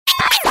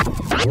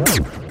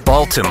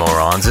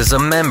Baltimoreans is a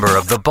member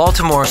of the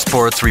Baltimore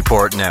Sports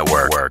Report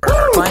Network.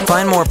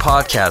 Find more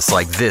podcasts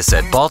like this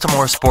at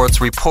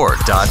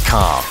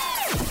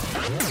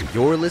baltimoresportsreport.com.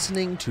 You're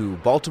listening to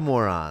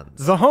Baltimoreans,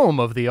 the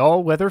home of the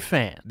all-weather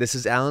fan. This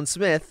is Alan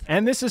Smith.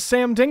 And this is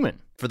Sam Dingman.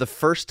 For the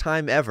first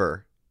time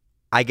ever,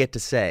 I get to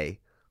say,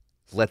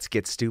 let's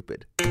get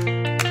stupid.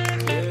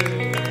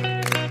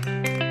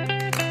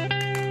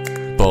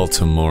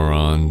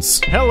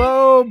 Baltimoreans.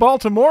 Hello,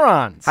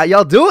 Baltimoreans. How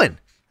y'all doing?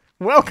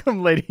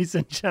 Welcome, ladies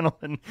and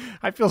gentlemen.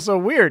 I feel so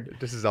weird.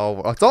 It's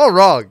all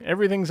wrong.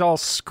 Everything's all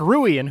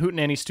screwy in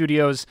Hootenanny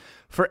Studios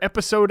for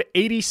episode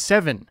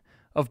 87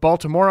 of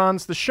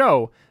Baltimoreans, the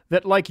show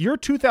that, like your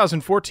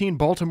 2014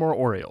 Baltimore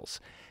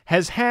Orioles,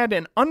 has had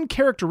an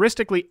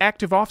uncharacteristically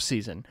active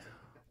offseason,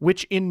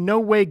 which in no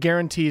way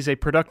guarantees a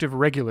productive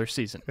regular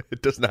season.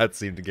 It does not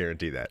seem to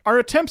guarantee that. Our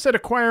attempts at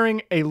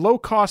acquiring a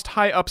low-cost,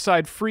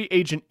 high-upside free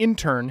agent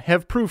intern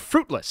have proved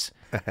fruitless,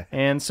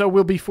 and so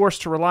we'll be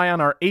forced to rely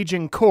on our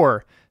aging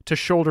core to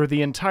shoulder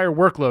the entire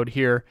workload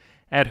here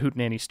at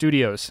Hootenanny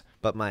Studios.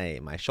 But my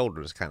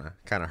shoulder is kind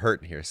of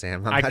hurting here,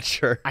 Sam. I'm not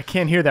sure. I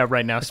can't hear that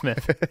right now,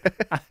 Smith.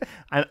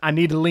 I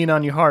need to lean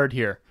on you hard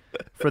here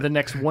for the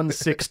next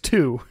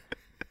 162.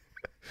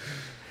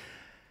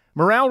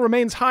 Morale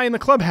remains high in the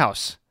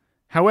clubhouse.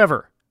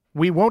 However,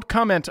 we won't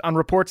comment on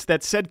reports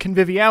that said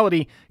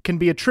conviviality can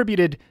be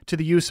attributed to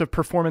the use of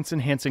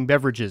performance-enhancing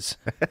beverages.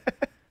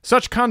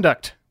 Such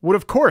conduct would,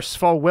 of course,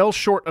 fall well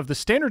short of the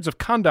standards of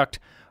conduct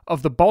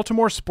of the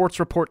Baltimore Sports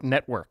Report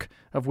Network,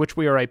 of which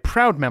we are a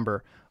proud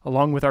member,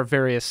 along with our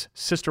various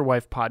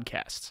sister-wife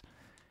podcasts.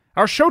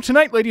 Our show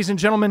tonight, ladies and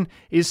gentlemen,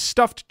 is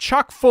stuffed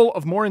chock full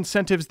of more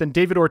incentives than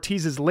David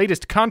Ortiz's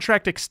latest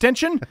contract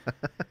extension.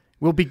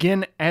 We'll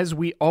begin, as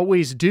we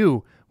always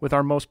do, with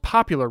our most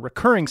popular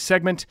recurring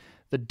segment,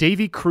 the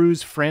Davy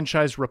Cruz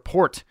Franchise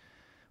Report.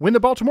 When the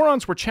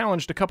Baltimoreans were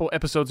challenged a couple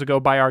episodes ago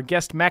by our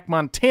guest Mac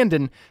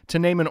Montandon to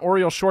name an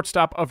Oriole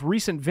shortstop of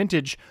recent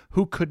vintage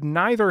who could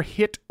neither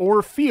hit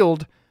or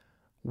field,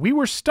 we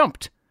were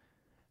stumped.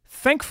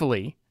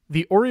 Thankfully,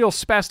 the Oriole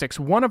Spastics,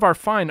 one of our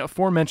fine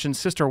aforementioned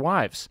sister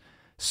wives,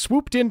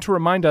 swooped in to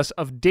remind us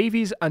of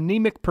Davy's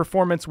anemic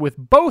performance with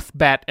both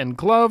bat and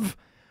glove,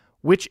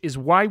 which is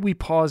why we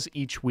pause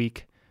each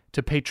week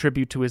to pay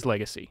tribute to his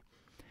legacy.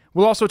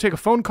 We'll also take a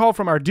phone call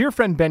from our dear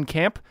friend Ben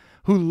Camp,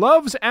 who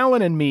loves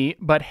Alan and me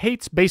but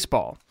hates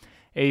baseball,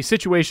 a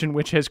situation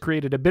which has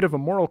created a bit of a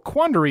moral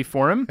quandary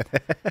for him,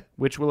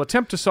 which we'll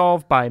attempt to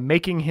solve by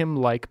making him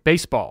like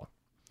baseball.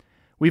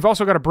 We've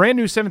also got a brand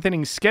new 7th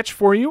inning sketch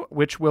for you,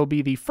 which will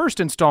be the first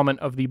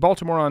installment of the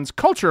Baltimoreans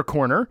Culture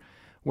Corner,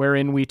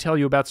 wherein we tell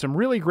you about some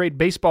really great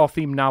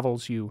baseball-themed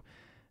novels you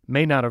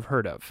may not have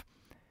heard of.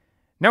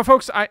 Now,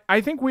 folks,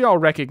 I think we all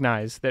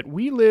recognize that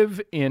we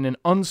live in an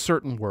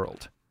uncertain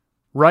world,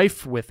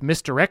 rife with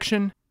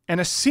misdirection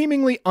and a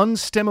seemingly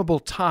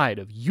unstemmable tide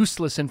of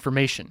useless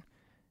information.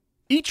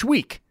 Each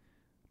week,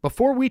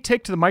 before we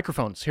take to the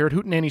microphones here at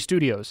Hootenanny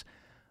Studios,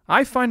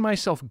 I find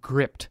myself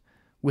gripped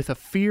with a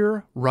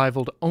fear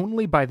rivaled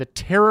only by the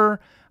terror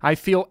I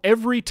feel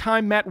every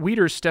time Matt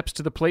Wieters steps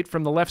to the plate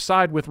from the left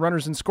side with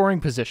runners in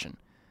scoring position.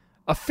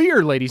 A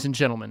fear, ladies and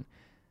gentlemen,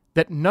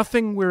 that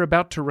nothing we're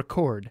about to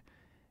record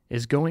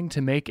is going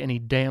to make any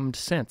damned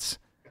sense.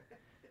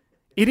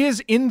 It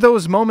is in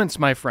those moments,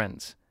 my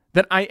friends,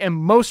 that I am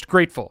most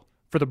grateful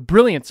for the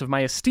brilliance of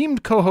my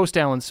esteemed co-host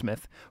Alan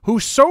Smith, who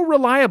so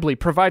reliably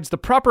provides the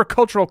proper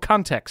cultural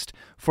context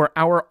for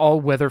our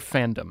all-weather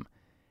fandom.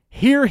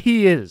 Here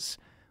he is,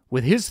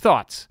 with his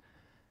thoughts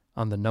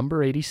on the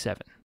number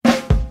 87.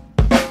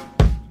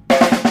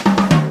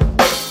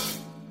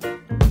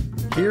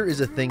 Here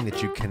is a thing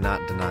that you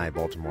cannot deny,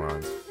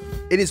 Baltimoreans.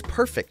 It is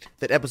perfect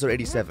that episode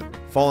 87,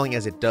 falling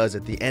as it does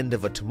at the end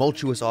of a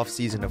tumultuous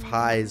offseason of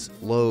highs,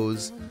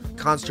 lows,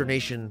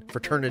 consternation,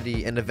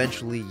 fraternity, and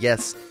eventually,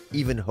 yes,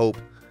 even hope,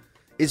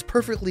 is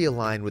perfectly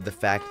aligned with the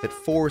fact that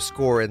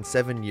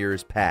 77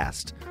 years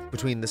passed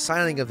between the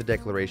signing of the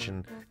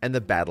Declaration and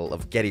the Battle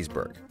of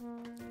Gettysburg.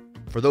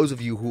 For those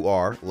of you who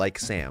are, like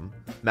Sam,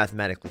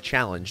 mathematically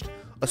challenged,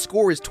 a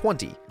score is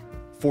 20,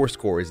 4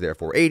 score is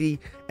therefore 80,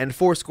 and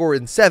 4 score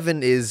and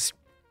 7 is...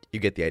 you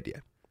get the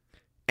idea.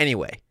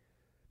 Anyway,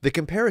 the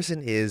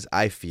comparison is,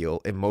 I feel,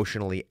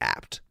 emotionally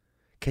apt.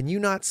 Can you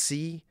not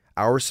see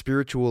our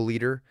spiritual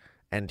leader,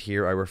 and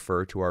here I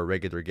refer to our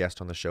regular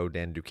guest on the show,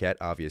 Dan Duquette,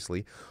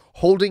 obviously,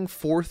 holding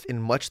forth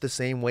in much the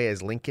same way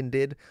as Lincoln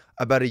did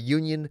about a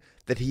union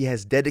that he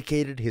has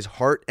dedicated his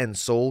heart and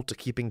soul to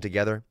keeping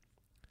together?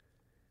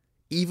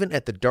 Even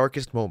at the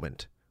darkest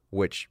moment,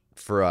 which,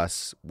 for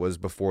us, was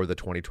before the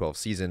 2012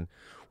 season,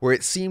 where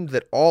it seemed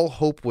that all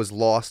hope was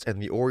lost and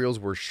the Orioles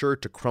were sure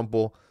to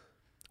crumble,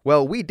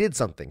 well, we did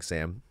something,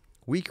 Sam.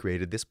 We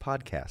created this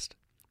podcast.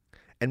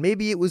 And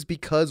maybe it was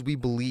because we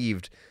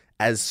believed,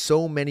 as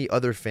so many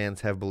other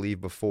fans have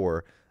believed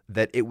before,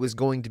 that it was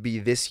going to be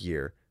this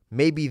year.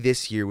 Maybe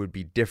this year would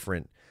be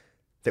different.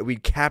 That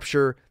we'd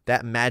capture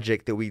that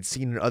magic that we'd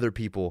seen in other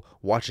people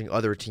watching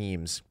other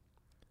teams.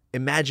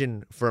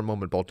 Imagine for a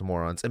moment,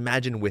 Baltimoreans,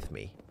 imagine with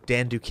me,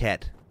 Dan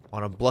Duquette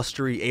on a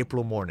blustery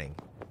April morning,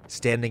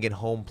 standing at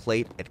home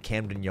plate at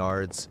Camden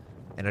Yards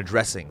and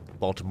addressing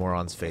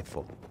Baltimoreans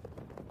faithful.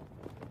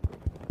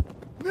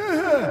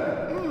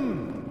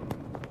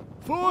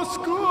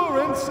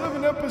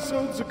 407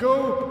 episodes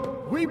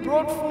ago, we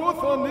brought forth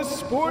on this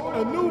sport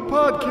a new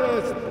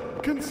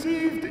podcast,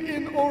 conceived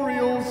in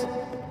Orioles,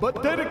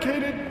 but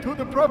dedicated to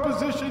the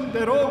proposition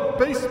that all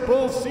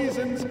baseball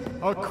seasons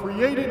are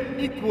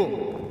created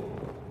equal.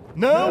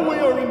 Now we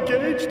are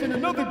engaged in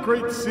another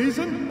great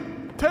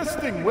season,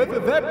 testing whether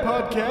that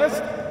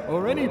podcast,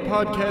 or any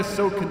podcast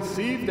so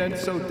conceived and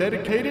so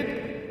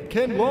dedicated,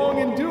 can long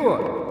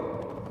endure.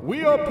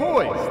 We are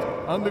poised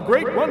on the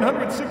great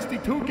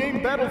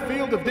 162-game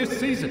battlefield of this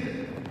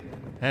season.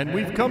 And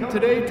we've come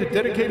today to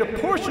dedicate a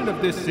portion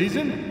of this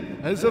season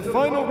as a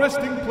final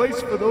resting place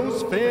for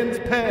those fans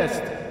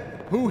past,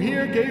 who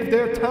here gave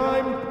their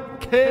time,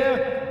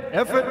 care,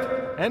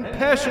 effort, and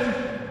passion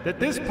that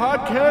this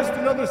podcast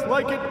and others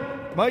like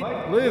it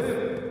might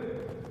live.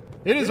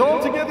 It is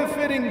altogether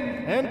fitting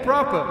and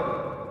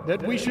proper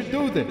that we should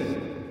do this.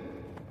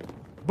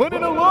 But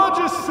in a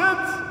larger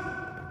sense,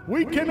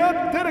 we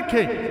cannot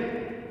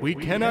dedicate, we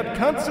cannot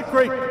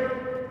consecrate,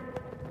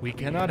 we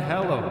cannot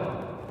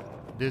hallow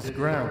this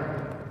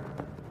ground.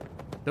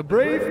 The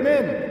brave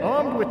men,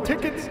 armed with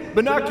tickets,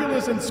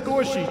 binoculars, and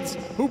score sheets,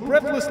 who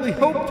breathlessly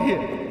hoped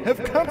here,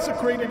 have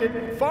consecrated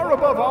it far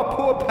above our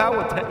poor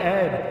power to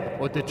add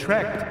or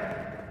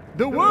detract.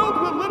 The world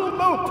will little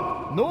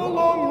note, nor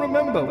long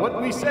remember what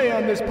we say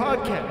on this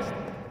podcast,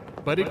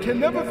 but it can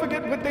never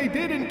forget what they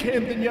did in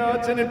Camden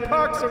Yards and in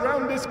parks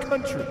around this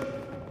country.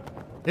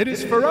 It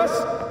is for us,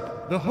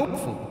 the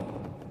hopeful,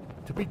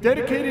 to be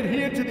dedicated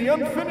here to the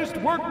unfinished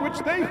work which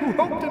they who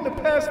hoped in the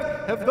past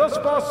have thus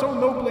far so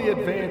nobly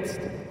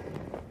advanced.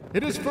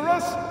 It is for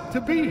us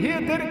to be here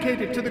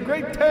dedicated to the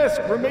great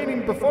task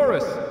remaining before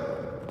us,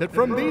 that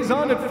from these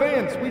honored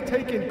fans we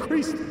take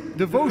increased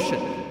devotion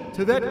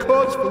to that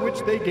cause for which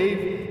they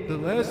gave the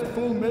last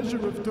full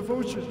measure of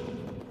devotion.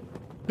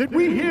 That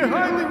we here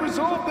highly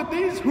resolve that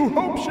these who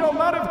hope shall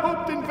not have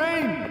hoped in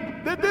vain,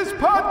 that this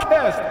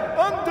podcast,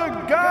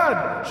 under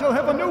God, shall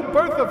have a new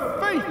birth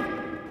of faith,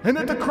 and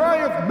that the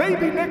cry of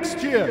maybe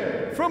next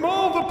year, from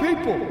all the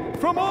people,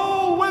 from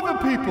all weather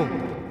people,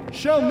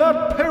 shall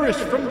not perish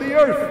from the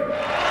earth.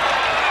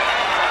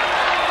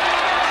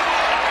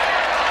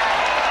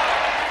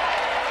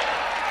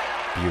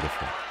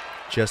 Beautiful.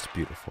 Just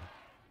beautiful.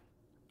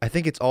 I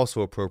think it's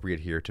also appropriate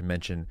here to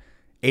mention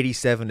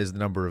 87 is the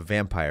number of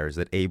vampires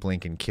that Abe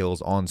Lincoln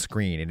kills on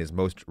screen in his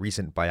most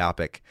recent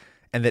biopic,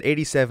 and that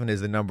 87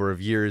 is the number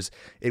of years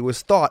it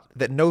was thought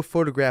that no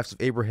photographs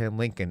of Abraham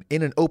Lincoln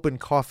in an open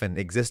coffin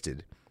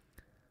existed.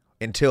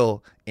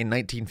 Until, in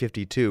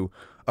 1952,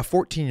 a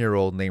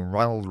 14-year-old named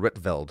Ronald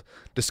Retveld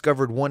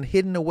discovered one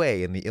hidden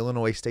away in the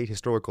Illinois State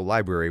Historical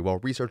Library while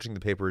researching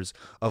the papers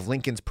of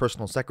Lincoln's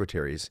personal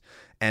secretaries,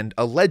 and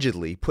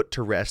allegedly put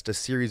to rest a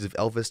series of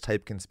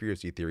Elvis-type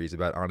conspiracy theories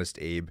about Honest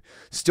Abe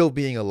still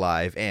being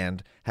alive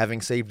and,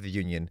 having saved the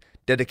Union,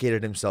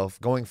 dedicated himself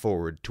going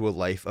forward to a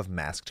life of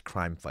masked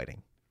crime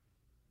fighting.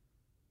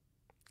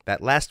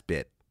 That last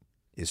bit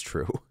is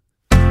true.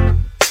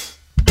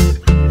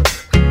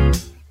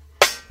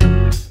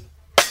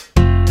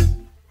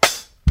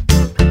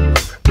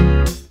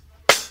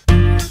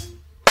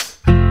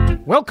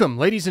 Welcome,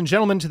 ladies and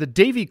gentlemen, to the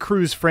Davy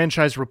Cruz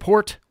Franchise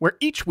Report, where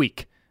each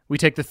week we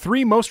take the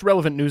 3 most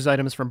relevant news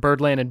items from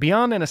Birdland and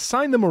beyond and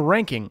assign them a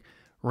ranking,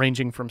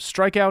 ranging from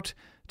strikeout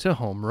to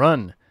home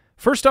run.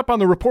 First up on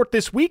the report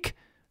this week,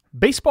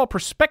 Baseball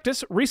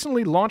Prospectus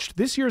recently launched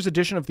this year's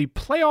edition of the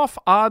Playoff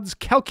Odds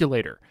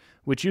Calculator,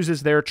 which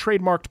uses their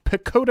trademarked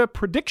PECOTA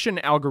prediction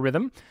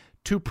algorithm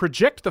to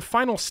project the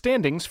final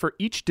standings for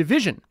each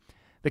division.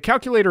 The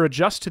calculator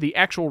adjusts to the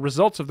actual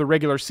results of the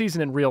regular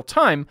season in real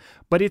time,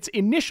 but its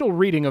initial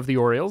reading of the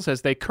Orioles,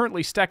 as they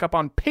currently stack up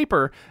on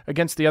paper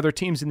against the other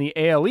teams in the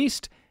AL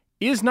East,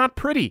 is not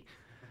pretty.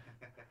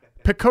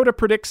 PECOTA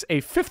predicts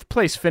a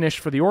 5th-place finish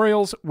for the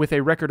Orioles with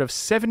a record of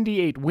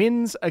 78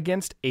 wins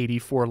against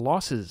 84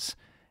 losses.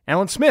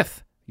 Alan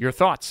Smith, your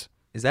thoughts?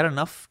 Is that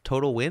enough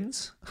total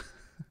wins?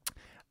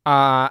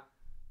 I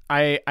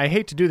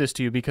hate to do this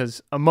to you because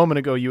a moment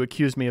ago you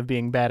accused me of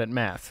being bad at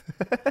math.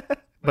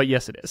 But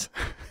yes, it is.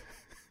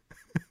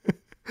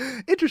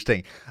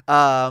 Interesting.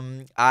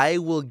 I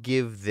will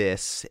give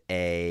this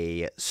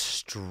a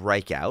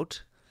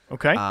strikeout.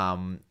 Okay.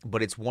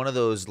 But it's one of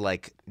those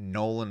like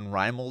Nolan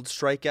Reimold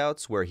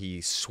strikeouts where he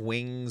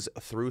swings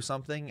through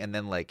something and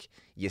then like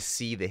you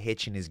see the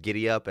hitch in his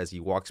giddy up as he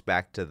walks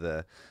back to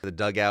the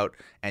dugout,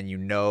 and you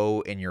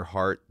know in your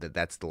heart that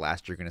that's the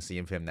last you're going to see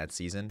of him that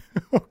season.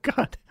 Oh,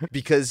 God.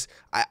 Because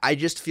I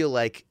just feel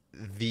like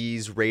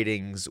these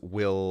ratings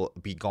will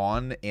be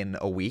gone in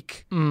a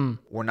week.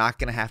 We're not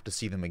going to have to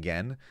see them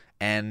again.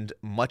 And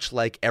much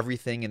like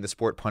everything in the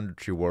sport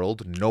punditry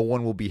world, no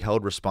one will be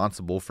held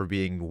responsible for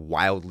being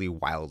wildly,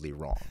 wildly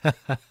wrong.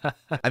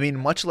 I mean,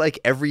 much like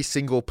every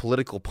single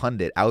political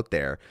pundit out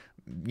there,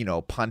 you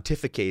know,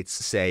 pontificates,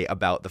 say,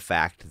 about the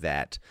fact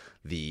that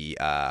the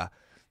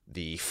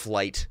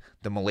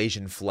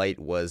Malaysian flight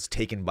was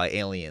taken by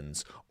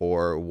aliens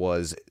or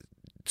was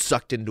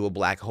sucked into a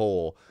black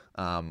hole,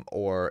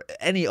 or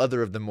any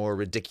other of the more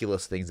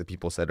ridiculous things that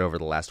people said over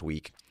the last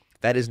week.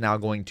 That is now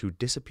going to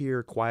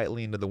disappear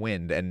quietly into the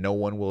wind, and no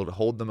one will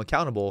hold them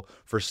accountable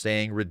for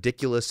saying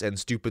ridiculous and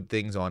stupid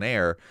things on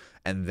air,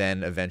 and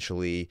then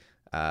eventually,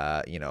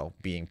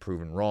 being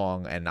proven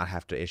wrong and not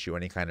have to issue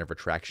any kind of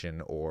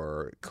retraction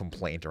or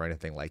complaint or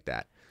anything like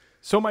that.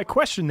 So my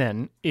question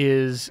then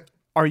is,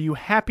 are you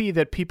happy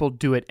that people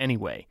do it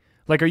anyway?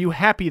 Like, are you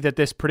happy that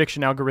this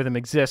prediction algorithm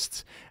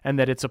exists and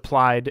that it's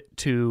applied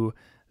to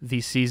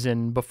the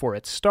season before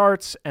it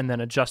starts and then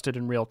adjusted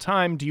in real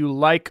time? Do you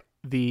like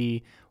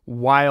the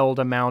wild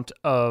amount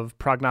of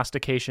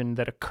prognostication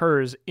that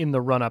occurs in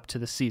the run-up to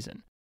the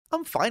season?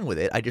 I'm fine with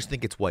it. I just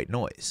think it's white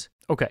noise.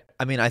 Okay.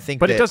 I mean, I think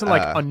but that, it doesn't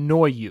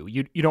annoy you.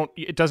 You don't.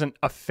 It doesn't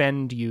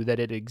offend you that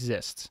it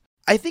exists.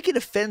 I think it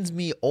offends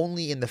me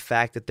only in the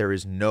fact that there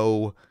is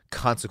no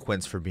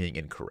consequence for being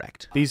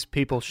incorrect. These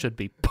people should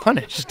be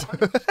punished.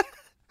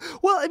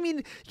 Well, I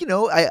mean,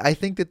 I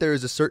think that there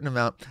is a certain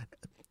amount.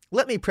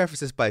 Let me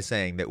preface this by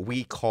saying that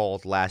we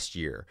called last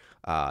year,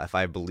 if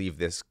I believe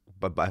this,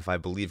 but if I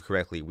believe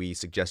correctly, we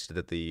suggested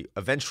that the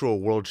eventual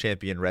world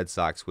champion Red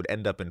Sox would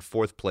end up in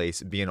fourth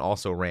place, be an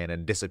also-ran,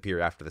 and disappear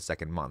after the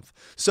second month.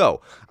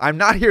 So I'm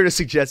not here to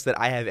suggest that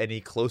I have any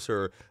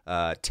closer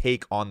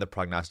take on the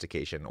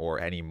prognostication or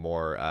any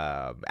more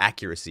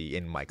accuracy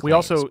in my claims. We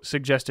also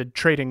suggested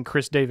trading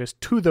Chris Davis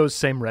to those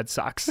same Red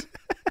Sox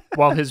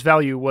while his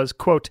value was,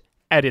 quote,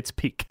 at its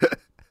peak.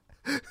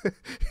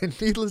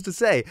 Needless to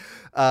say,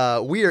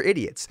 we are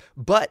idiots,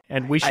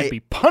 and we should be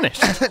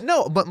punished.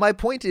 No, but my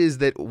point is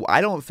that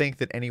I don't think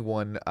that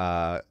anyone,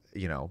 I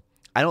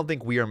don't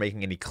think we are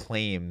making any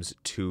claims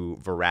to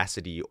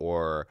veracity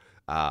or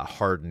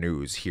hard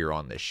news here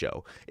on this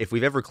show. If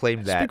we've ever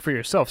claimed that, speak for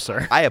yourself,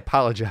 sir. I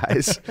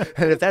apologize,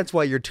 and if that's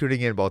why you're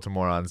tuning in,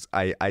 Baltimoreans,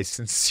 I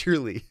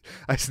sincerely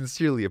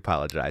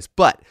apologize.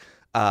 But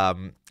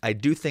I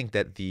do think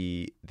that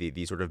the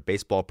sort of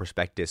baseball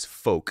prospectus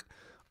folk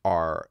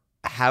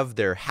have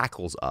their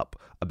hackles up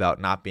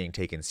about not being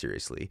taken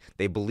seriously.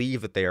 They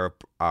believe that they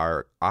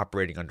are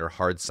operating under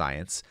hard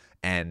science,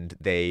 and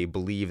they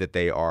believe that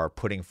they are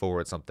putting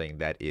forward something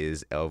that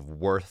is of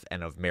worth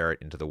and of merit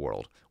into the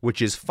world, which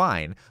is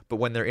fine. But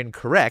when they're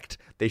incorrect,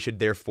 they should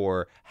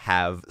therefore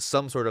have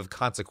some sort of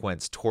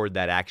consequence toward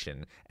that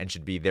action and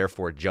should be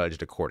therefore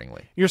judged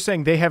accordingly. You're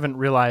saying they haven't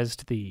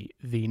realized the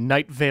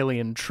Night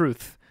Valian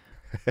truth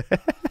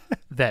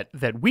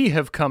that we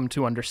have come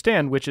to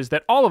understand, which is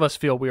that all of us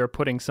feel we are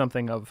putting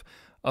something of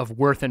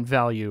worth and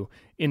value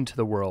into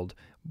the world,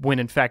 when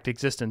in fact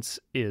existence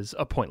is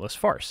a pointless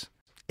farce.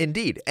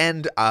 Indeed,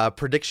 and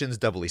predictions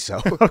doubly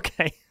so.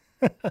 Okay.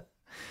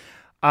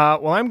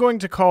 Well, I'm going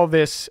to call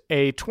this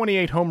a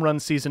 28 home run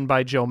season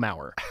by Joe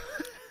Mauer,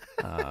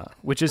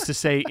 which is to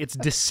say it's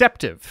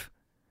deceptive,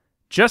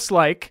 just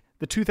like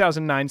the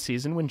 2009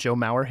 season when Joe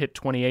Mauer hit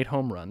 28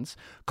 home runs,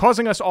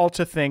 causing us all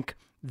to think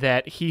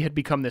that he had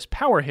become this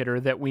power hitter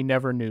that we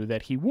never knew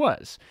that he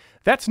was.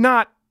 That's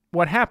not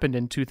what happened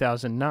in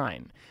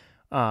 2009.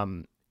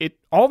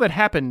 All that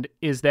happened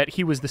is that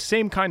he was the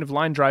same kind of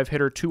line drive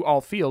hitter to all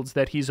fields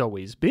that he's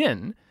always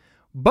been,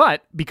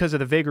 but because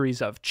of the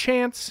vagaries of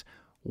chance,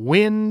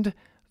 wind,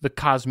 the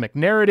cosmic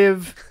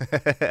narrative,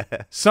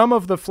 some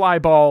of the fly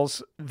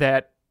balls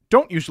that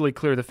don't usually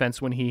clear the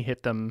fence when he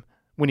hits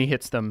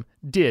them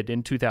did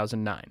in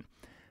 2009.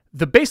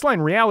 The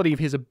baseline reality of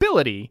his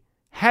ability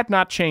had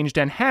not changed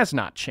and has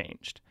not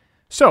changed.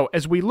 So,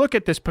 as we look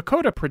at this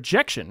PECOTA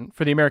projection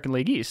for the American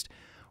League East,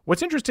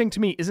 what's interesting to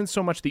me isn't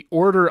so much the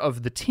order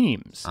of the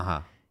teams.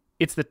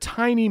 It's the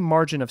tiny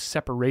margin of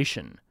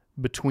separation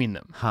between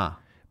them.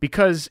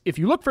 Because if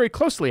you look very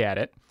closely at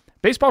it,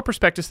 Baseball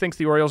Prospectus thinks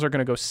the Orioles are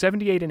going to go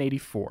 78 and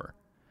 84,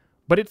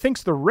 but it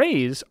thinks the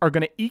Rays are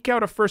going to eke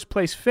out a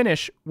first-place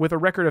finish with a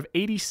record of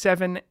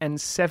 87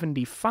 and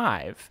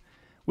 75,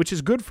 which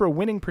is good for a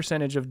winning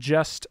percentage of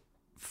just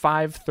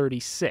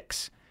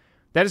 .536.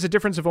 That is a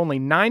difference of only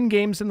 9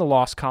 games in the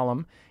loss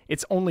column.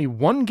 It's only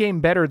 1 game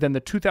better than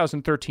the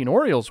 2013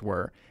 Orioles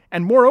were.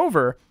 And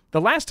moreover, the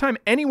last time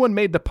anyone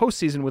made the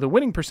postseason with a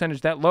winning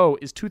percentage that low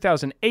is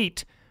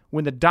 2008,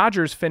 when the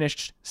Dodgers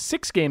finished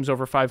 6 games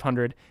over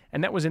 500,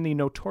 and that was in the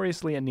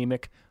notoriously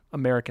anemic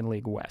American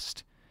League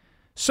West.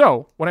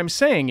 So, what I'm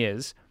saying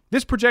is,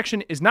 this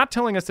projection is not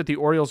telling us that the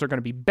Orioles are going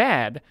to be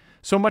bad,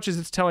 so much as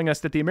it's telling us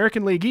that the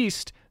American League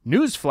East,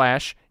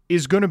 newsflash,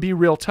 is going to be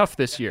real tough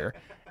this year.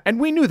 And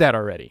we knew that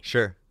already.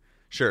 Sure.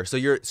 So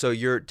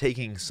you're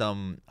taking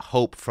some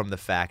hope from the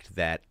fact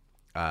that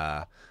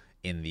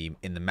in the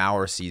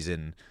Mauer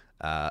season,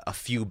 a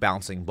few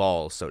bouncing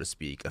balls, so to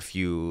speak, a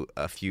few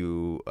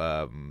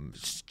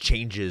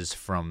changes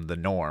from the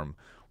norm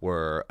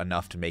were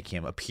enough to make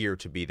him appear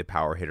to be the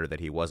power hitter that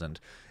he wasn't.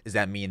 Does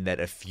that mean that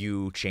a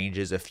few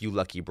changes, a few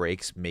lucky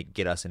breaks,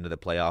 get us into the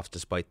playoffs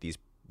despite these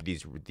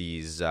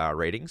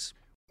ratings?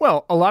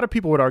 Well, a lot of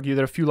people would argue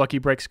that a few lucky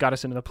breaks got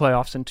us into the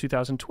playoffs in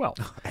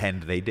 2012.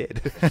 And they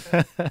did.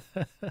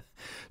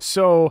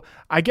 So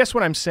I guess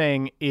what I'm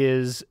saying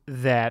is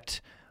that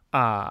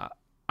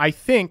I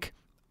think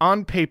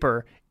on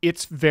paper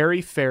it's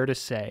very fair to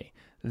say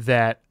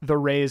that the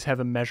Rays have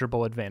a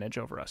measurable advantage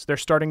over us. Their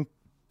starting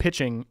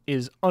pitching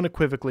is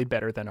unequivocally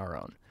better than our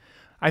own.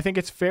 I think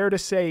it's fair to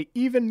say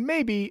even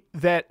maybe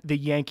that the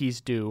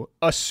Yankees do,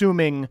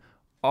 assuming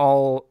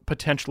all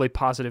potentially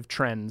positive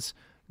trends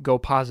go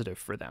positive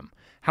for them.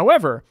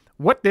 However,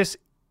 what this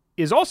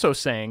is also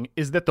saying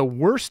is that the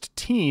worst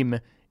team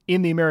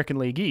in the American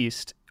League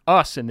East,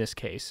 us in this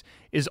case,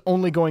 is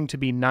only going to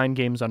be 9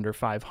 games under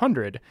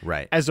 500,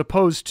 right? As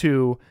opposed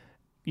to,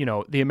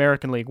 the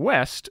American League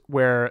West,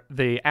 where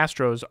the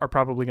Astros are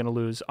probably going to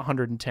lose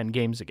 110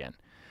 games again.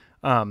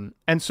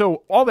 And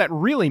so all that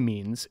really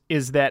means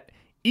is that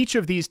each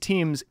of these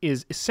teams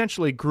is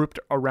essentially grouped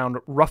around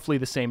roughly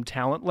the same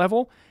talent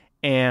level,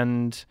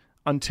 and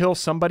until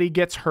somebody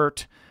gets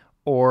hurt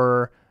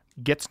or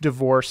gets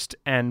divorced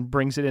and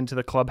brings it into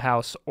the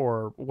clubhouse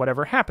or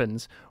whatever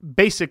happens,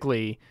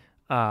 basically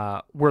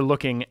we're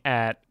looking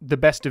at the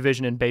best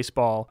division in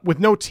baseball with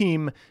no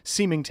team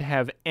seeming to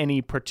have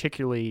any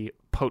particularly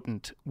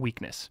potent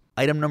weakness.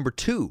 Item number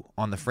 2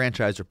 on the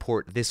franchise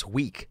report this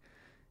week.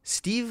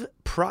 Steve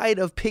Pride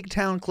of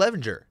Pigtown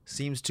Clevenger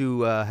seems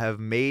to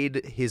have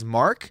made his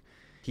mark.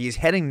 He is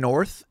heading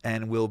north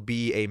and will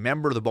be a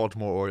member of the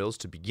Baltimore Orioles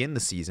to begin the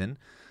season.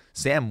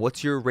 Sam,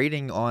 what's your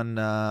rating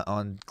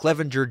on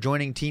Clevenger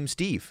joining Team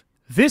Steve?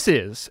 This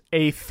is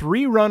a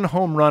 3-run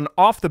home run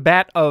off the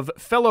bat of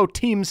fellow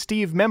Team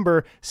Steve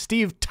member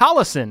Steve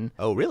Tollison.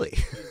 Oh, really?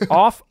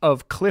 Off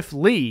of Cliff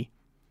Lee,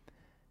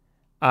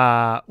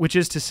 which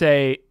is to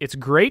say it's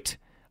great,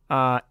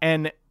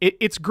 and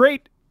it's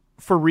great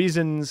for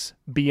reasons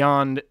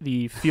beyond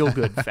the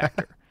feel-good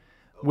factor,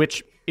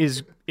 which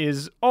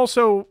is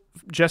also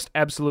just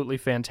absolutely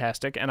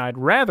fantastic, and I'd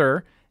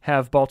rather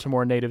have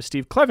Baltimore native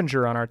Steve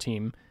Clevenger on our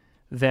team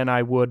than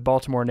I would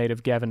Baltimore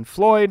native Gavin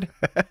Floyd.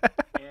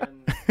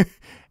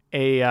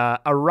 And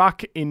a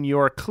rock in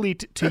your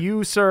cleat to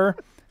you, sir.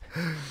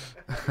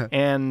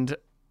 And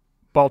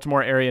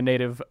Baltimore area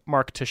native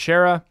Mark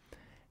Teixeira.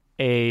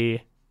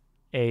 A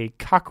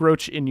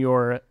cockroach in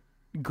your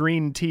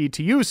green tea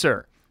to you,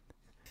 sir.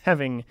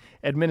 Having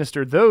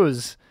administered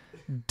those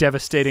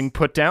devastating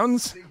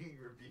put-downs,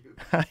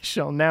 I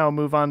shall now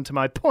move on to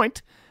my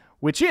point,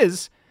 which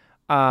is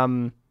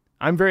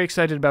I'm very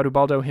excited about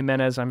Ubaldo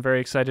Jimenez. I'm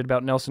very excited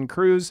about Nelson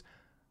Cruz.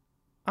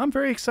 I'm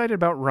very excited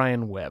about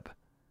Ryan Webb.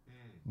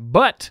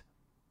 But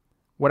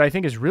what I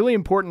think is really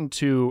important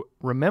to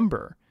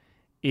remember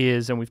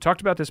is, and we've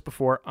talked about this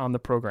before on the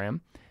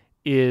program,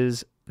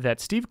 is that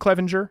Steve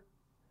Clevenger,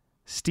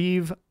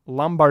 Steve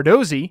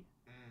Lombardozzi,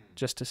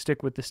 just to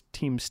stick with this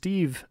Team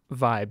Steve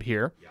vibe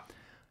here,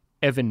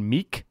 Evan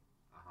Meek,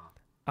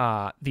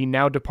 the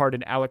now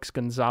departed Alex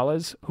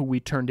Gonzalez, who we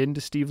turned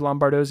into Steve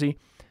Lombardozzi.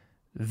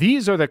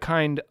 These are the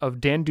kind of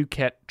Dan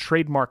Duquette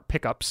trademark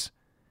pickups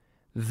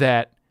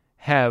that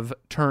have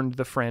turned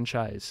the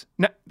franchise.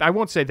 Now, I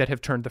won't say that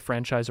have turned the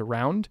franchise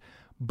around,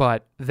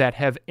 but that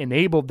have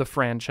enabled the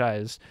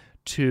franchise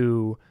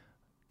to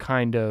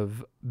kind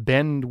of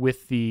bend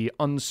with the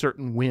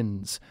uncertain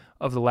winds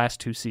of the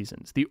last 2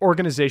 seasons. The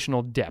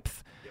organizational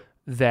depth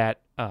that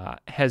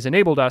has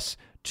enabled us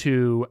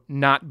to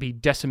not be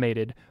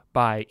decimated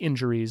by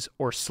injuries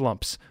or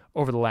slumps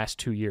over the last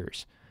 2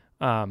 years.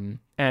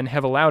 And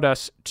have allowed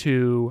us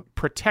to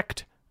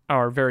protect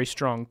our very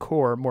strong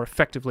core more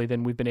effectively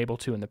than we've been able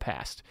to in the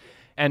past.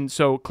 And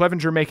so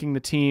Clevenger making the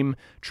team,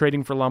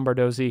 trading for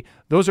Lombardozzi,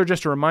 those are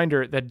just a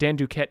reminder that Dan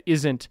Duquette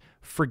isn't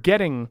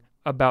forgetting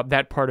about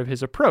that part of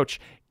his approach,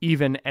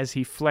 even as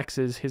he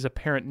flexes his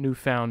apparent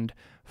newfound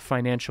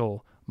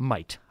financial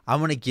might. I'm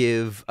going to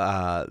give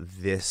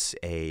this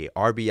a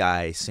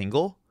RBI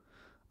single,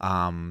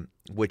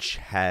 which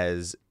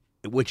is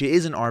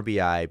an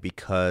RBI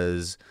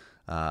because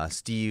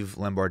Steve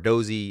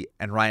Lombardozzi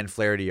and Ryan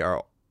Flaherty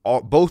are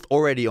both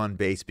already on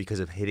base because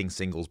of hitting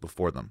singles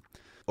before them.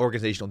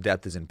 Organizational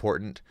depth is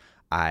important.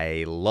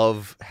 I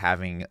love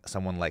having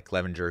someone like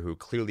Clevenger, who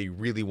clearly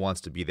really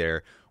wants to be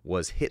there,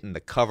 was hitting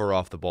the cover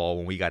off the ball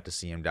when we got to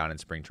see him down in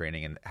spring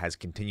training and has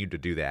continued to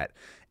do that.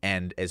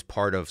 And as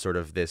part of sort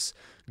of this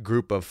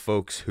group of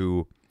folks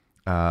who,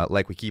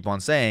 like we keep on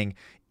saying,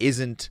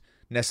 isn't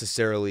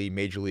necessarily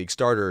major league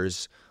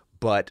starters,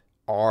 but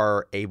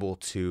are able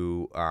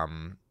to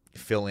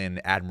fill in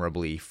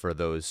admirably for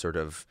those sort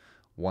of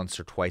once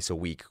or twice a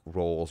week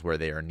roles where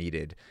they are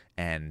needed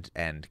and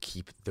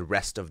keep the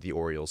rest of the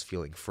Orioles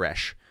feeling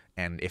fresh.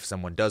 And if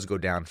someone does go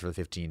down for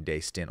the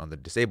 15-day stint on the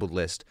disabled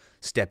list,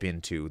 step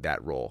into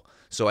that role.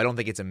 So I don't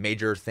think it's a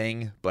major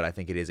thing, but I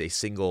think it is a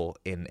single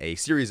in a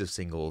series of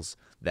singles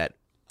that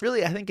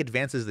really, I think,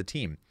 advances the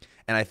team.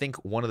 And I think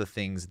one of the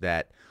things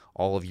that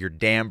all of your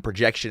damn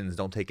projections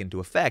don't take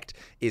into effect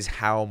is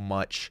how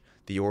much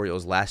the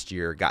Orioles last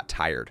year got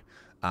tired.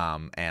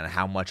 and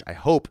how much I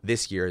hope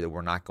this year that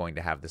we're not going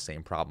to have the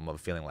same problem of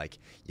feeling like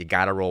you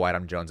got to roll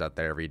Adam Jones out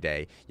there every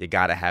day. You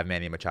got to have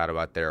Manny Machado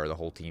out there or the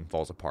whole team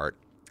falls apart.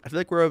 I feel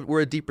like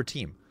we're a deeper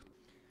team.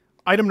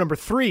 Item number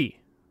 3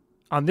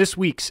 on this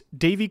week's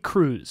Davy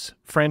Cruz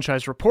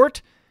franchise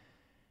report.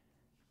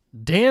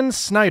 Dan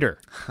Snyder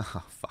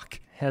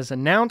has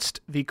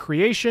announced the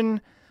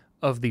creation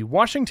of the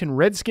Washington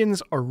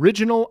Redskins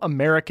Original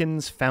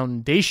Americans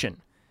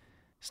Foundation.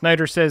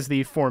 Snyder says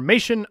the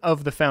formation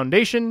of the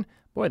foundation,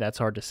 boy, that's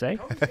hard to say,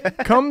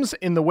 comes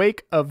in the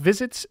wake of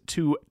visits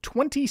to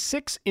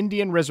 26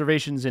 Indian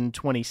reservations in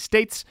 20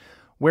 states,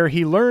 where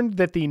he learned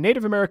that the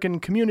Native American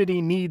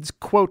community needs,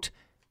 quote,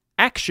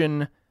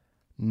 action,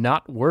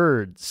 not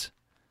words.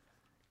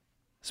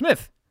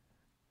 Smith,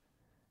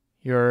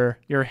 your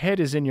head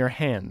is in your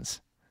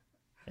hands.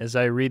 As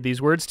I read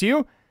these words to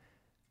you,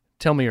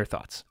 tell me your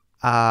thoughts.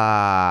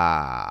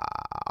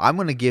 I'm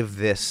going to give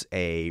this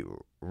a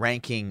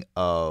ranking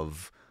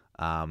of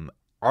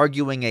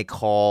arguing a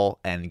call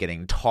and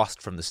getting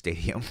tossed from the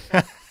stadium.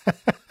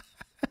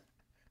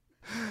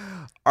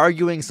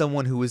 Arguing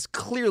someone who is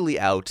clearly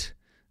out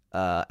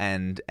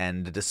and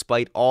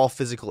despite all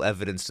physical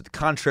evidence to the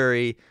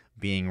contrary,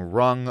 being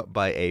rung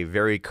by a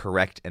very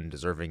correct and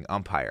deserving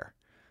umpire.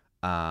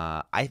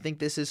 I think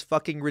this is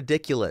fucking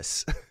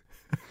ridiculous.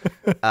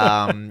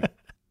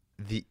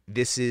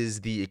 This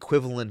is the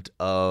equivalent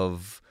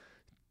of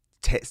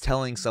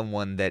telling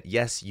someone that,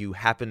 yes, you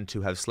happen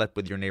to have slept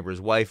with your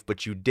neighbor's wife,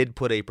 but you did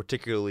put a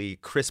particularly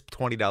crisp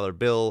 $20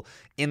 bill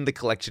in the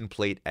collection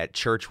plate at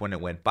church when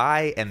it went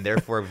by, and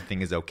therefore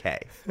everything is okay.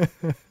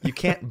 You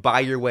can't buy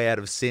your way out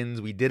of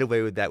sins. We did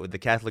away with that with the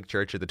Catholic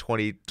Church of the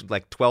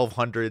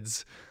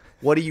 1200s.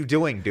 What are you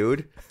doing,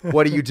 dude?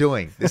 What are you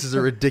doing? This is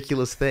a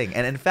ridiculous thing.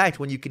 And in fact,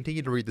 when you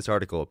continue to read this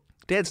article,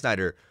 Dan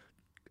Snyder,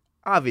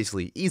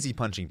 obviously, easy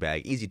punching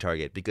bag, easy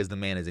target, because the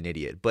man is an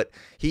idiot. But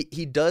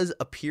he does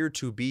appear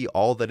to be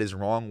all that is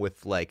wrong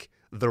with, like,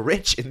 the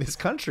rich in this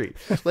country.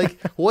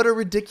 Like, what a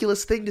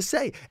ridiculous thing to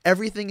say.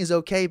 Everything is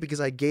okay because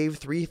I gave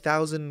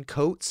 3,000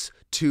 coats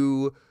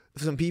to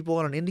some people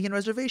on an Indian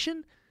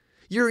reservation?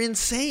 You're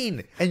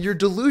insane and you're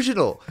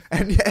delusional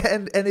and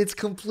it's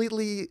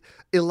completely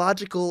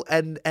illogical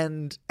and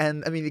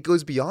I mean, it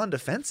goes beyond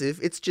offensive.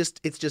 It's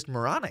just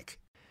moronic.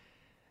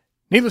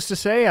 Needless to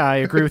say, I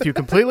agree with you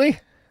completely.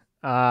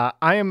 I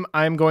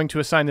am going to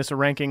assign this a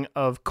ranking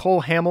of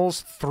Cole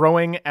Hamels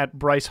throwing at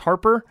Bryce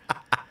Harper,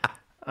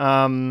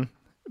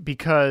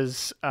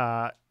 because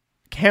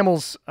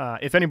Hamels,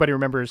 if anybody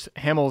remembers,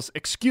 Hamels'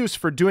 excuse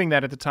for doing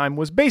that at the time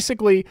was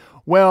basically,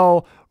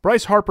 well,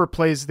 Bryce Harper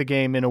plays the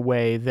game in a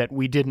way that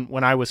we didn't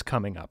when I was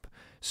coming up.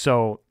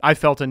 So I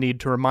felt a need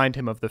to remind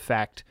him of the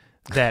fact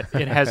that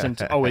it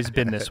hasn't always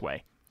been this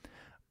way.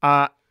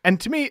 And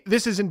to me,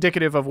 this is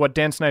indicative of what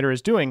Dan Snyder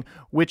is doing,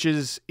 which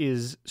is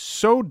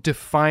so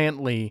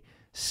defiantly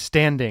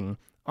standing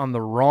on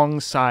the wrong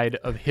side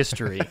of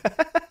history.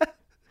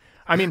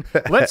 I mean,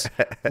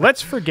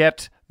 let's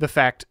forget the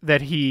fact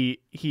that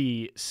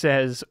he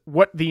says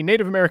what the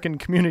Native American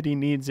community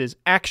needs is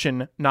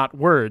action, not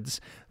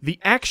words. The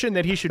action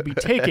that he should be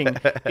taking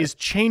is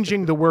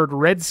changing the word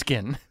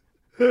Redskin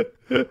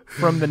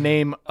from the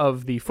name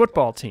of the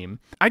football team.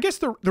 I guess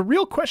the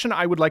real question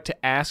I would like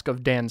to ask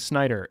of Dan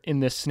Snyder in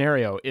this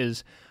scenario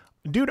is,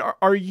 dude,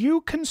 are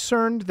you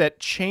concerned that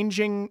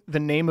changing the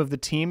name of the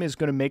team is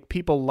going to make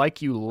people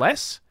like you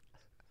less?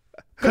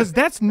 Because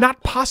that's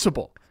not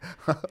possible.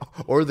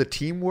 Or the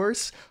team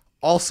worse?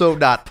 Also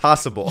not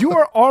possible. You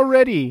are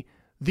already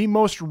the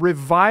most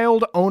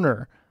reviled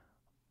owner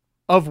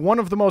of one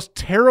of the most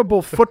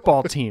terrible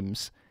football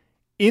teams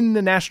in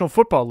the National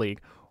Football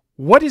League.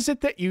 What is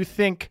it that you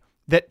think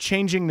that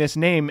changing this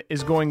name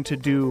is going to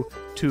do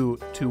to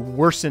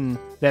worsen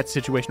that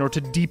situation or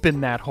to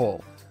deepen that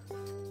hole?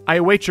 I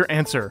await your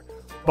answer.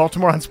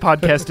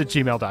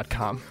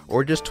 BaltimoreHuntsPodcast@gmail.com.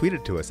 Or just tweet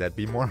it to us at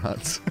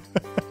BMoreHunts.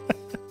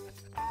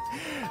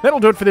 That'll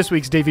do it for this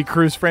week's Davy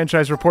Cruz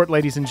Franchise Report,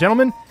 ladies and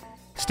gentlemen.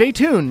 Stay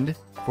tuned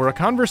for a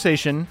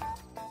conversation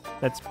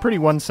that's pretty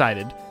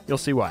one-sided, you'll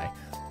see why,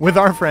 with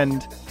our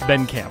friend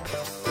Ben Camp.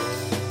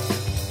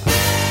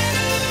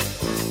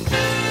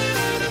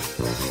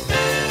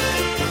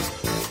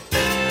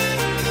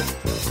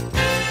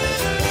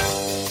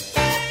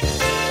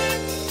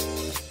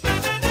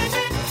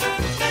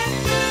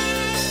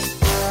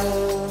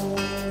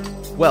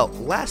 Well,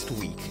 last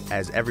week,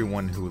 as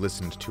everyone who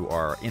listened to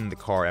our In the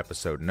Car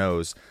episode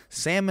knows,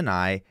 Sam and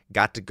I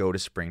got to go to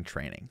spring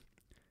training.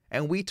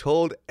 And we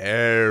told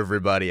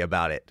everybody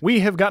about it.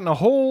 We have gotten a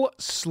whole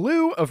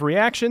slew of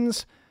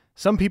reactions.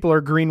 Some people are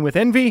green with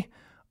envy.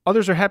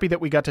 Others are happy that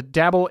we got to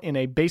dabble in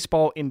a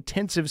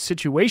baseball-intensive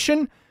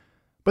situation.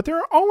 But there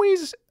are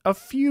always a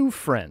few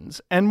friends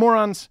and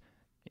morons.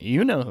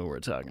 You know who we're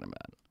talking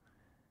about.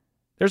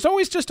 There's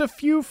always just a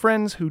few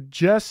friends who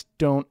just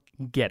don't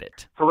get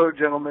it. Hello,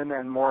 gentlemen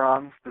and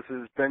morons. This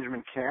is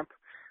Benjamin Camp,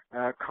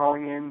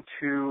 calling in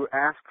to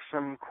ask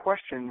some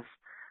questions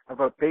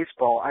about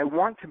baseball. I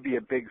want to be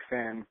a big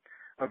fan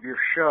of your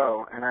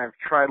show, and I've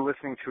tried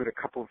listening to it a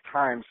couple of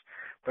times,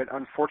 but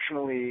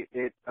unfortunately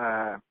it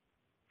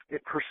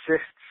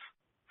persists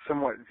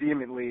somewhat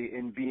vehemently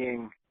in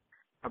being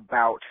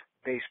about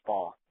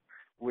baseball,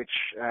 which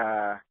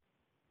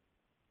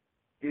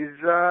is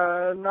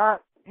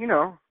not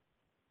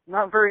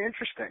very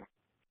interesting.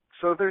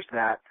 So there's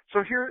that.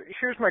 So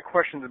here's my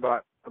questions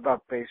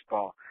about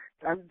baseball.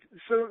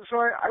 So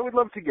I would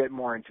love to get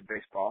more into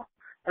baseball.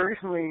 I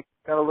recently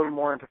got a little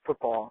more into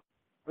football.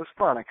 It was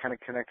fun. I kind of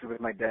connected with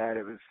my dad.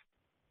 It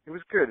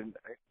was good, and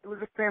it was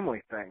a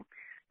family thing.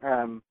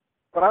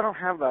 But I don't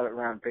have that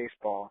around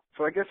baseball.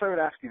 So I guess I would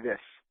ask you this,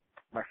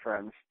 my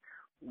friends: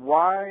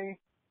 why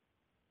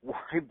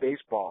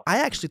baseball? I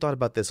actually thought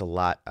about this a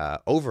lot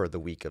over the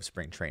week of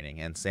spring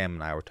training, and Sam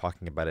and I were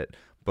talking about it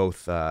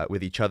both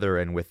with each other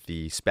and with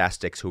the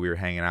spastics who we were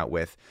hanging out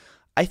with.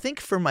 I think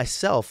for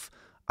myself,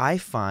 I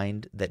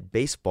find that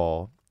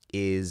baseball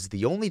is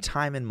the only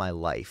time in my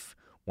life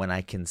when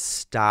I can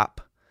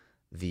stop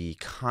the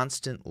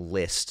constant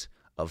list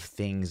of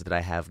things that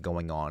I have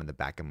going on in the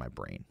back of my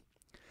brain.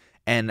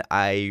 And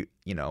I'm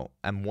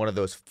one of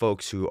those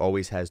folks who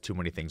always has too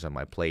many things on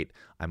my plate.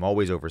 I'm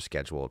always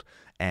overscheduled.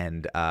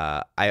 And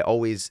I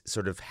always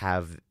sort of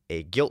have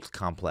a guilt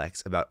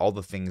complex about all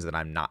the things that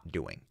I'm not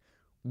doing.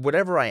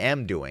 Whatever I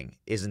am doing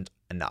isn't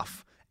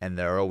enough. And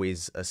there are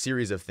always a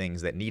series of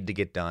things that need to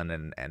get done,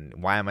 and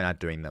why am I not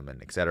doing them, and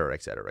et cetera,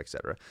 et cetera, et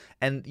cetera.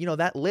 And,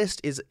 that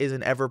list is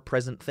an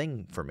ever-present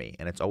thing for me,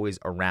 and it's always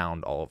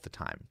around all of the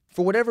time.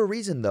 For whatever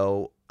reason,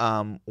 though,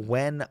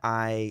 when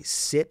I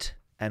sit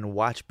and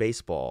watch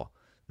baseball,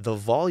 the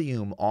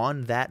volume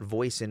on that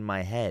voice in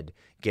my head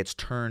gets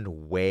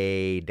turned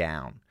way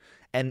down.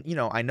 And,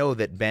 I know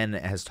that Ben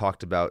has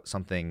talked about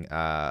something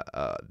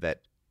that,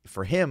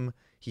 for him,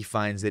 he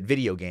finds that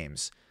video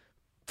games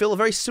fill a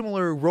very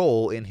similar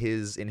role in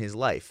his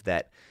life,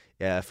 that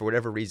for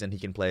whatever reason he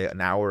can play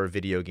an hour of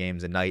video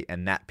games a night,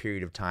 and that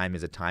period of time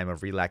is a time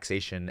of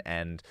relaxation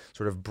and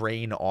sort of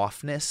brain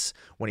offness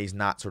when he's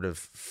not sort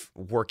of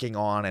working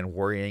on and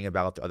worrying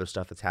about the other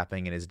stuff that's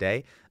happening in his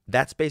day.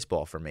 That's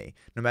baseball for me.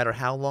 No matter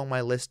how long my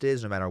list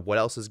is, no matter what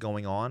else is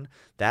going on,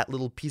 that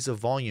little piece of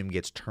volume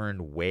gets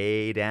turned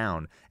way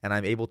down, and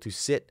I'm able to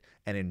sit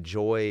and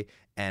enjoy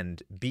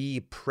and be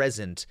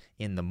present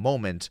in the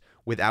moment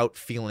without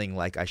feeling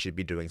like I should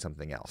be doing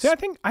something else. See, I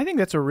think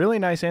that's a really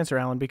nice answer,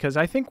 Alan, because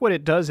I think what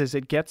it does is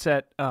it gets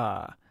at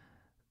a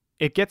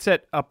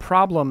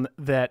problem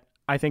that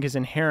I think is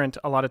inherent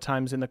a lot of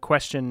times in the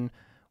question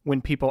when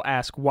people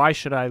ask, why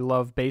should I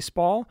love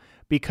baseball?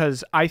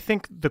 Because I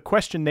think the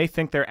question they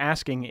think they're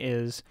asking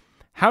is,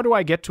 how do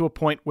I get to a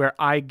point where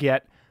I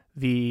get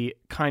the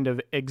kind of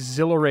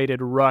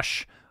exhilarated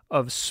rush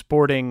of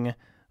sporting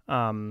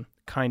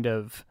kind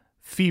of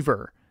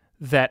fever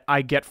that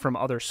I get from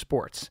other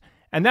sports?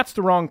 And that's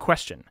the wrong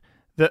question.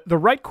 The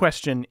right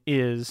question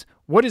is,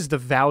 what is the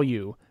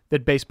value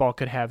that baseball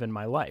could have in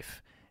my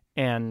life?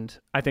 And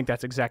I think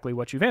that's exactly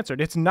what you've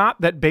answered. It's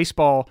not that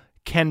baseball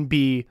can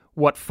be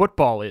what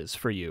football is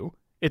for you.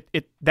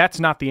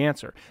 That's not the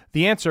answer.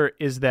 The answer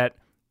is that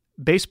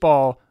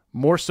baseball,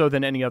 more so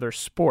than any other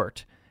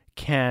sport,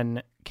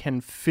 can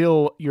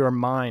fill your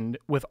mind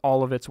with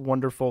all of its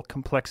wonderful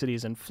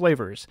complexities and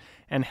flavors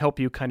and help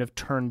you kind of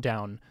turn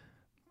down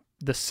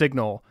the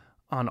signal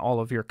on all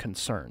of your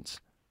concerns.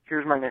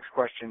 Here's my next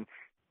question.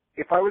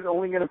 If I was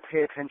only going to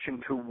pay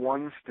attention to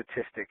one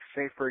statistic,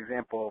 say, for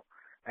example,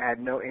 I had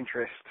no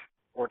interest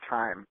or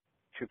time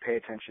to pay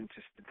attention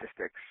to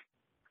statistics,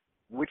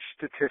 which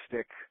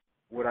statistic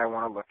would I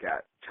want to look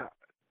at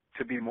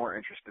to be more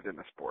interested in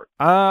the sport?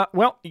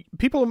 Well,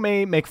 people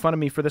may make fun of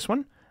me for this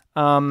one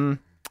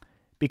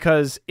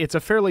because it's a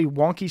fairly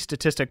wonky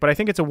statistic, but I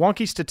think it's a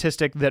wonky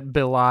statistic that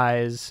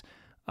belies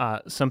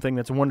something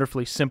that's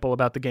wonderfully simple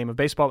about the game of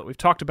baseball that we've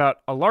talked about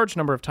a large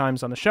number of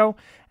times on the show,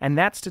 and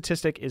that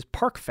statistic is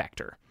park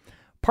factor.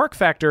 Park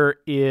factor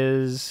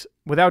is,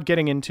 without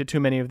getting into too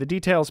many of the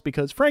details,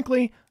 because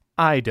frankly,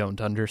 I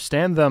don't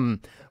understand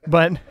them,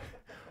 but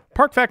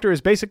park factor is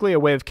basically a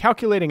way of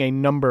calculating a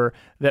number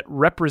that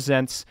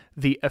represents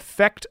the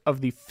effect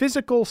of the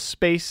physical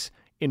space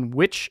in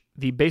which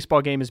the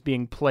baseball game is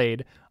being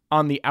played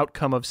on the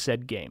outcome of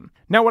said game.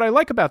 Now, what I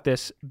like about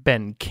this,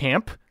 Ben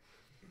Camp,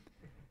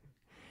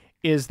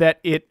 is that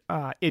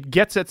it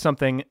gets at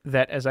something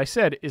that, as I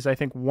said, is, I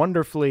think,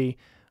 wonderfully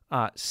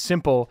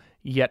simple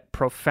yet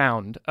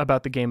profound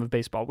about the game of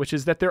baseball, which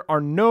is that there are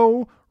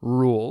no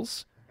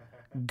rules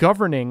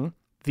governing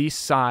the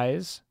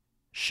size,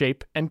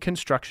 shape, and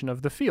construction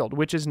of the field,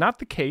 which is not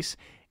the case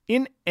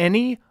in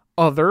any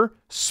other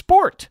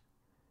sport.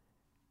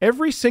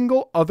 Every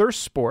single other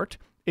sport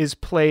is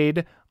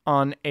played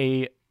on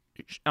a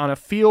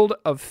field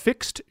of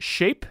fixed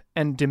shape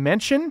and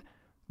dimension.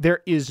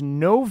 There is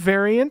no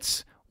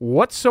variance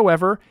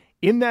whatsoever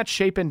in that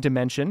shape and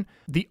dimension.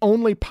 The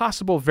only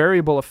possible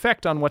variable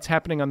effect on what's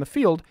happening on the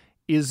field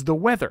is the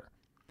weather.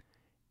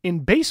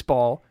 In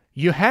baseball,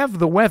 you have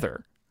the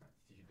weather,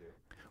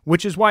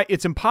 which is why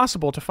it's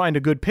impossible to find a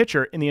good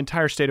pitcher in the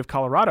entire state of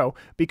Colorado,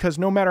 because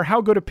no matter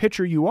how good a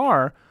pitcher you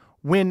are,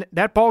 when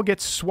that ball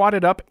gets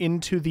swatted up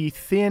into the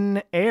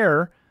thin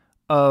air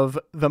of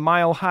the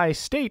Mile High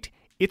State,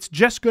 it's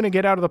just going to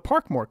get out of the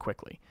park more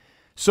quickly.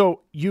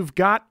 So you've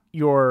got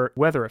your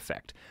weather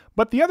effect.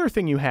 But the other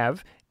thing you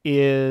have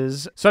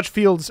is such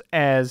fields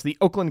as the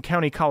Oakland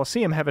County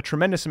Coliseum have a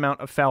tremendous amount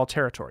of foul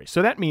territory.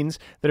 So that means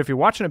that if you're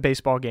watching a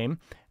baseball game,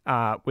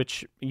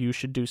 which you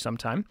should do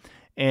sometime,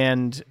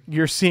 and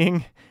you're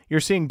seeing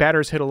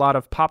batters hit a lot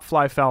of pop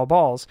fly foul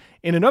balls,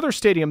 in another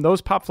stadium,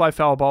 those pop fly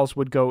foul balls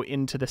would go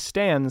into the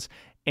stands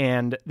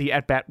and the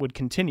at-bat would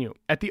continue.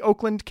 At the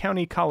Oakland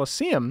County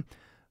Coliseum,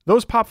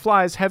 those pop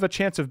flies have a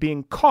chance of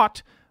being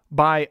caught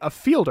by a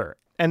fielder.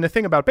 And the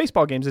thing about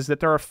baseball games is that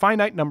there are a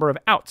finite number of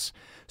outs.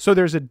 So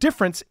there's a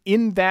difference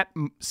in that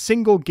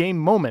single game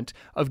moment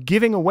of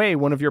giving away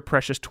one of your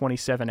precious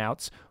 27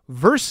 outs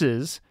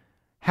versus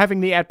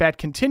having the at-bat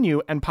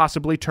continue and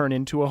possibly turn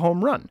into a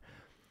home run.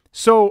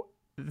 So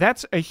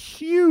that's a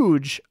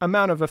huge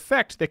amount of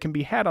effect that can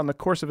be had on the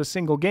course of a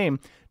single game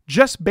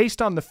just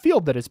based on the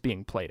field that it's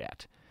being played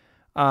at.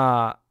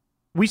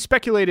 We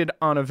speculated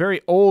on a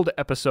very old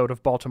episode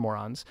of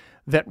Baltimoreans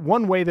that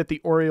one way that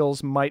the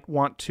Orioles might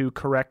want to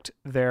correct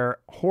their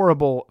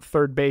horrible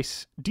third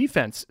base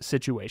defense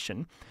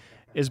situation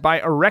is by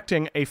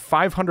erecting a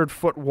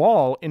 500-foot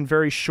wall in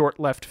very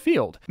short left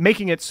field,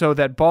 making it so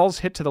that balls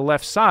hit to the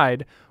left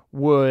side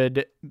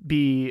would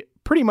be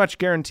pretty much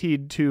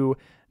guaranteed to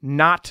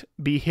not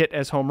be hit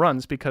as home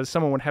runs because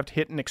someone would have to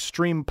hit an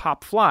extreme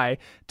pop fly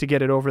to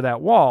get it over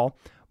that wall.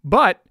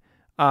 But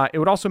it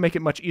would also make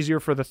it much easier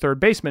for the third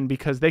baseman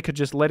because they could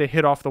just let it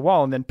hit off the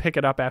wall and then pick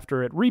it up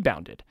after it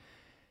rebounded.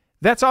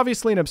 That's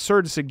obviously an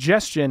absurd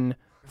suggestion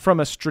from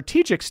a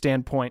strategic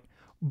standpoint,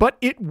 but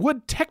it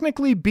would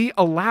technically be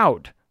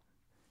allowed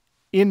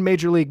in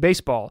Major League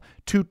Baseball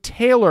to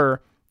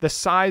tailor the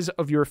size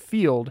of your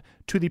field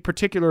to the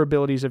particular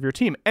abilities of your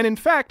team. And in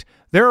fact,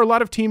 there are a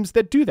lot of teams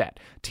that do that.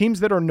 Teams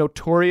that are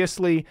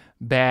notoriously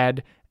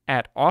bad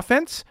at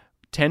offense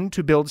tend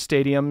to build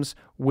stadiums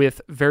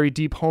with very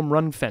deep home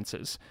run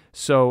fences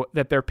so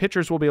that their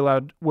pitchers will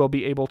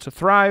be able to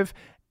thrive,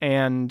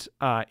 and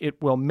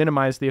it will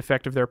minimize the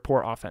effect of their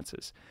poor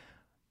offenses.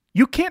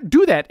 You can't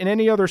do that in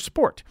any other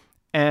sport.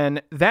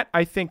 And that,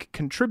 I think,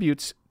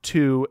 contributes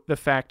to the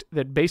fact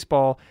that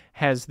baseball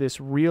has this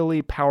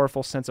really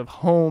powerful sense of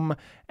home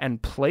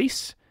and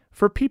place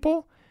for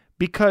people,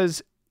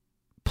 because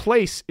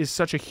place is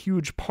such a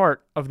huge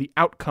part of the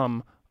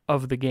outcome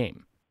of the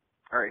game.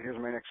 All right, here's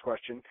my next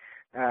question.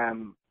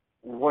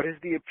 What is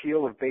the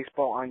appeal of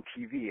baseball on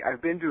TV?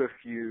 I've been to a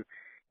few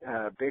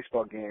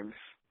baseball games,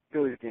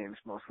 Phillies games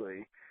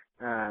mostly,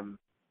 and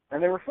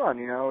they were fun.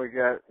 You know, we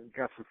got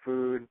some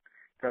food,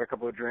 got a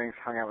couple of drinks,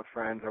 hung out with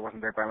friends. I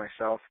wasn't there by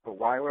myself, but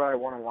why would I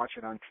want to watch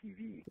it on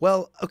TV?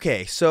 Well,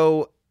 okay,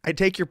 so I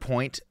take your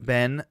point,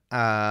 Ben,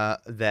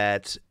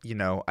 that, you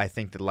know, I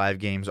think that live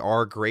games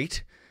are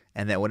great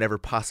and that whenever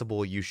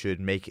possible you should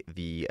make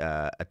the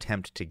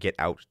attempt to get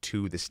out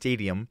to the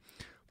stadium.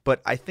 But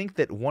I think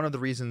that one of the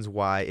reasons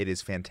why it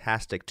is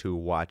fantastic to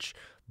watch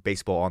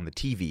baseball on the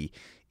TV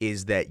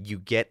is that you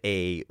get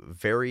a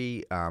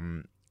very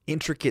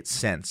intricate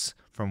sense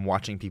from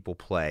watching people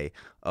play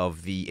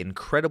of the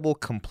incredible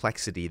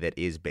complexity that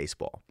is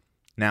baseball.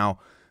 Now,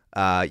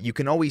 you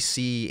can always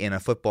see in a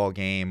football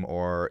game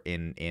or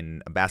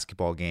in a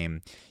basketball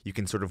game, you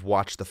can sort of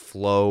watch the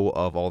flow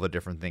of all the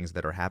different things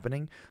that are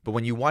happening. But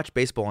when you watch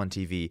baseball on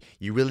TV,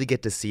 you really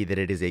get to see that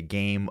it is a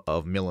game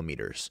of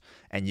millimeters.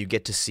 And you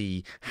get to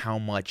see how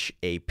much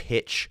a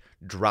pitch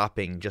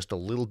dropping just a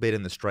little bit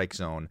in the strike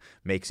zone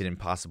makes it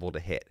impossible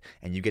to hit.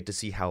 And you get to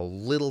see how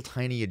little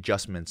tiny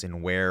adjustments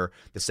in where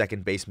the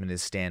second baseman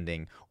is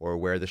standing or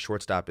where the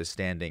shortstop is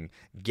standing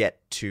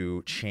get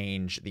to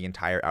change the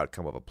entire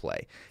outcome of a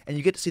play. And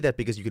you get to see that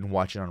because you can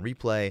watch it on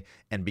replay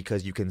and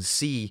because you can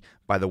see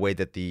by the way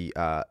that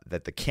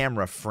the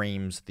camera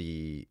frames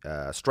the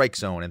strike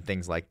zone and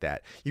things like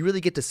that. You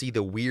really get to see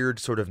the weird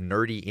sort of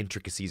nerdy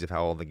intricacies of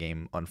how all the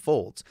game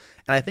unfolds.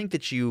 And I think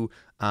that you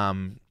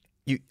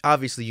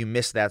obviously you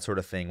miss that sort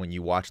of thing when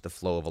you watch the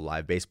flow of a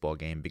live baseball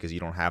game because you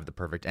don't have the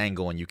perfect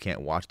angle and you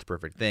can't watch the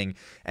perfect thing,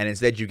 and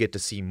instead you get to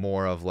see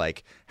more of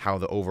like how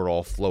the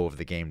overall flow of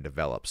the game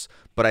develops.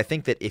 But I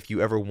think that if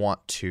you ever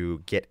want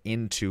to get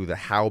into the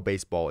how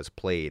baseball is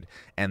played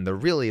and the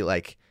really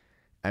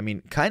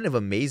kind of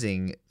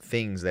amazing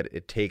things that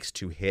it takes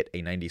to hit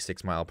a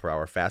 96 mile per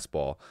hour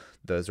fastball,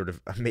 the sort of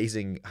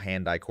amazing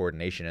hand-eye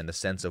coordination and the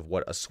sense of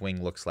what a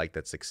swing looks like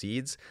that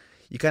succeeds,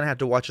 you kind of have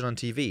to watch it on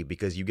TV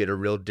because you get a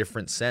real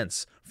different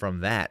sense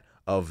from that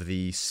of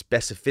the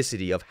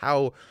specificity of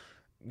how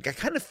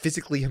kind of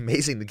physically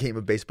amazing the game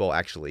of baseball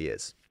actually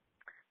is.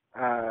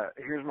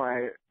 Here's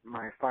my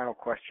final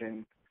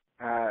question.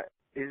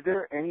 Is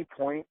there any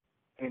point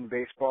in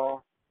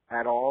baseball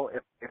at all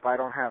if I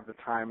don't have the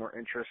time or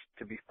interest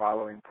to be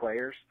following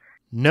players?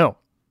 No.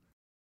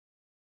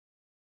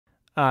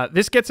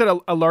 This gets at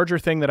a larger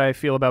thing that I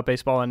feel about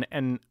baseball,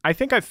 and I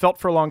think I've felt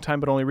for a long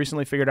time, but only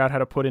recently figured out how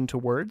to put into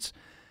words.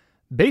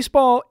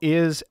 Baseball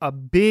is a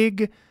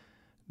big,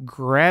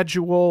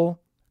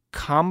 gradual,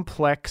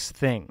 complex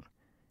thing.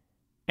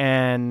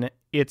 And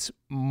it's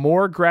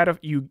more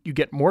you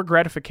get more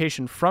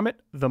gratification from it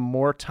the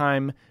more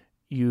time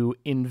you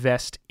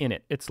invest in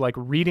it. It's like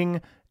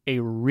reading a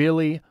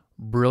really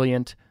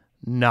brilliant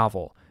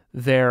novel.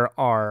 There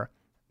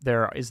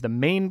is the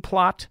main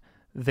plot,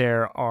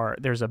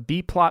 there's a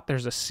B plot,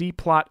 there's a C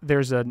plot,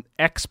 there's an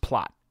X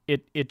plot.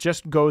 It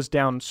just goes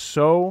down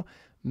so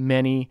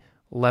many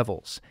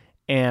levels.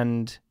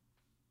 And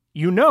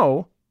you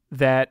know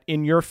that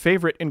in your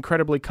favorite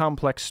incredibly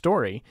complex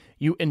story,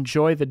 you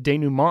enjoy the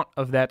denouement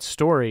of that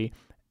story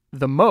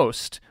the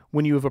most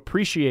when you have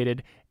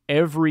appreciated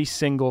every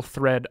single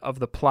thread of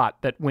the plot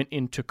that went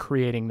into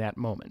creating that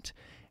moment.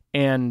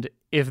 And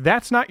if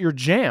that's not your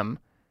jam,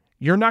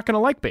 you're not going to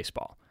like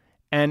baseball.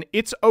 And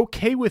it's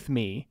okay with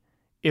me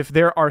if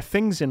there are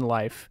things in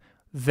life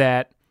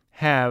that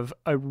have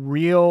a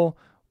real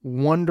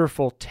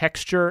wonderful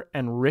texture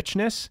and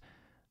richness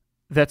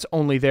that's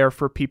only there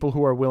for people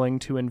who are willing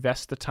to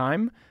invest the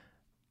time.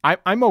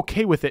 I'm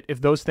okay with it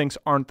if those things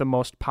aren't the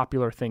most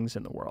popular things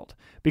in the world.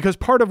 Because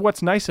part of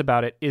what's nice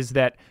about it is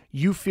that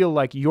you feel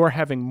like you're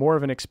having more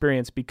of an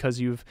experience because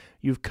you've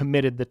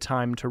committed the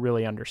time to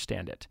really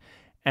understand it.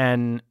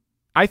 And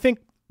I think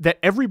that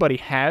everybody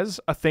has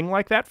a thing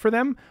like that for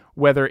them,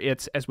 whether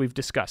it's, as we've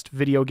discussed,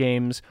 video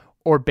games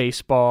or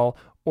baseball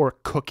or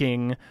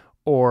cooking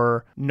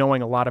or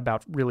knowing a lot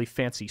about really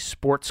fancy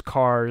sports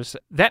cars.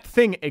 That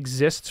thing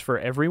exists for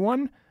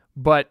everyone,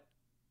 but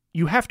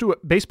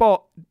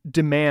baseball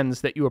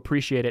demands that you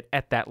appreciate it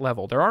at that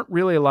level. There aren't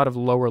really a lot of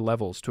lower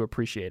levels to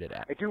appreciate it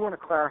at. I do want to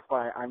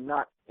clarify, I'm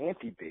not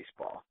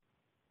anti-baseball.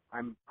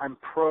 I'm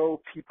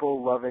pro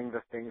people loving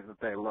the things that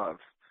they love.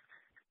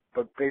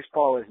 But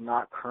baseball is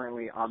not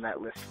currently on that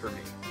list for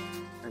me.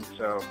 And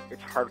so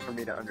it's hard for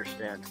me to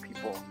understand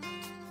people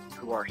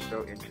who are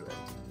so into it.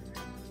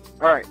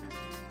 All right.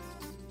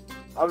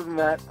 Other than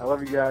that, I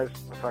love you guys.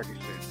 I'll talk to you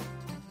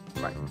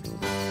soon. Bye.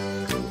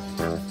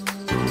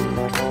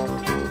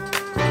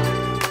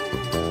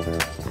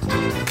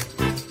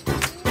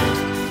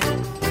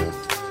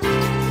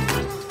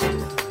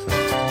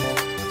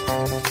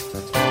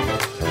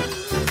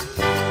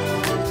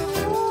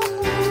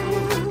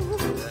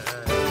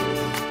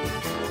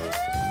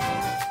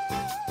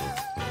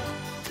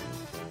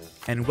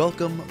 And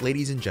welcome,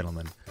 ladies and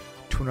gentlemen,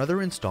 to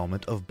another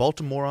installment of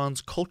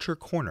Baltimoreans Culture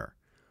Corner,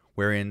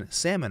 wherein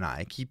Sam and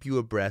I keep you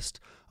abreast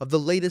of the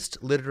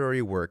latest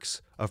literary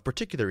works of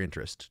particular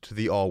interest to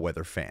the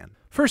all-weather fan.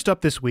 First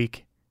up this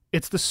week,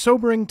 it's the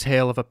sobering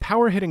tale of a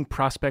power-hitting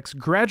prospect's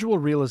gradual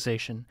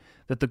realization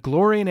that the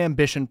glory and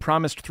ambition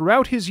promised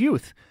throughout his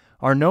youth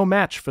are no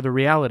match for the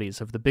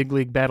realities of the big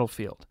league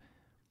battlefield.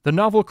 The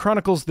novel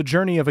chronicles the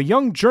journey of a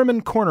young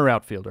German corner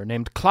outfielder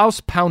named Klaus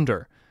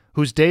Pounder,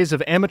 whose days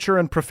of amateur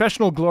and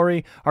professional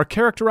glory are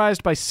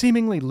characterized by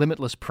seemingly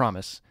limitless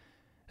promise.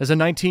 As a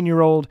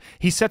 19-year-old,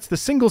 he sets the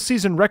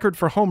single-season record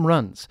for home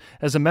runs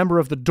as a member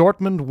of the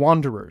Dortmund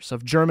Wanderers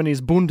of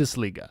Germany's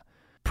Bundesliga,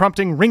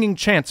 prompting ringing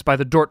chants by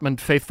the Dortmund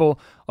faithful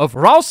of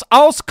 "Raus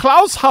aus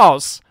Klaus'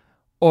 Haus!"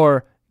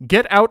 or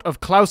 "Get out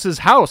of Klaus's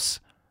house!"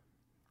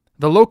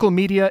 The local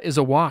media is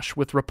awash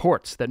with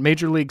reports that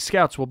Major League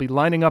scouts will be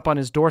lining up on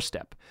his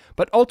doorstep,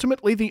 but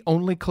ultimately the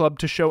only club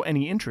to show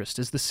any interest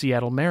is the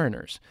Seattle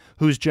Mariners,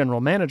 whose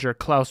general manager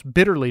Klaus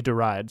bitterly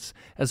derides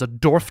as a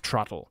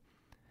Dorftrottel.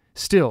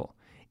 Still,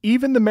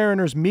 even the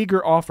Mariners'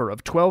 meager offer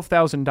of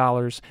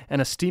 $12,000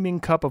 and a steaming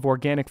cup of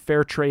organic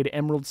fair trade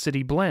Emerald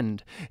City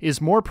blend is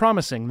more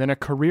promising than a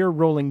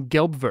career-rolling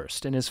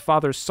Gelbwurst in his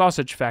father's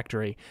sausage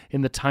factory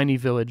in the tiny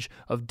village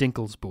of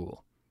Dinkelsbühl.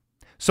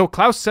 So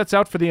Klaus sets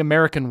out for the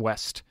American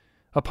West.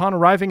 Upon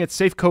arriving at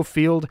Safeco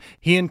Field,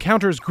 he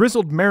encounters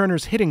grizzled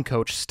Mariners hitting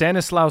coach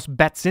Stanislaus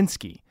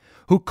Batsinski,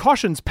 who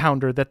cautions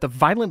Pounder that the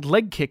violent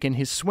leg kick in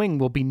his swing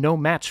will be no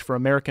match for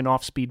American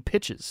off-speed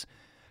pitches.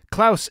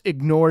 Klaus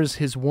ignores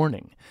his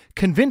warning,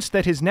 convinced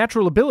that his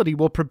natural ability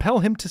will propel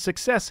him to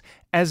success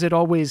as it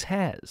always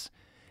has.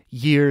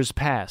 Years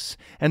pass,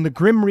 and the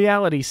grim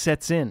reality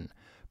sets in.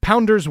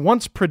 Pounder's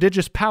once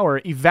prodigious power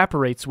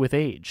evaporates with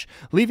age,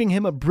 leaving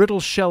him a brittle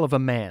shell of a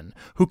man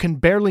who can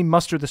barely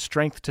muster the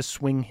strength to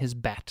swing his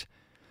bat.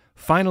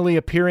 Finally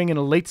appearing in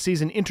a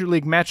late-season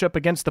interleague matchup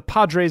against the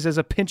Padres as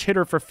a pinch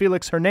hitter for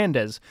Felix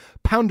Hernandez,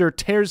 Pounder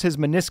tears his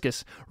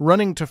meniscus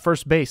running to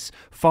first base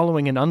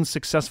following an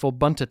unsuccessful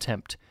bunt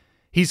attempt.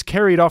 He's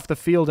carried off the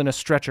field in a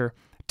stretcher,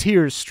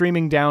 tears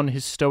streaming down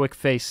his stoic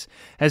face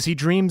as he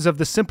dreams of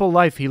the simple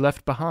life he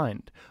left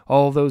behind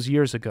all those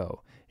years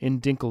ago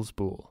in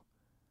Dinkelsbühl.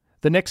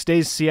 The next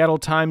day's Seattle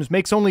Times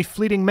makes only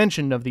fleeting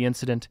mention of the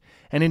incident,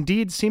 and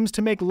indeed seems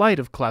to make light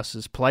of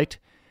Klaus's plight,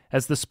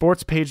 as the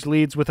sports page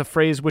leads with a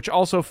phrase which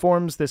also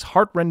forms this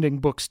heart-rending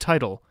book's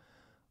title,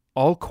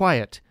 "All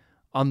Quiet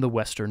on the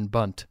Western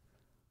Bunt."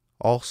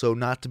 Also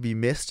not to be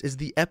missed is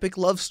the epic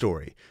love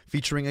story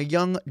featuring a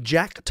young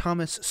Jack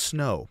Thomas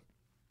Snow.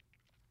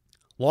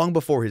 Long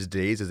before his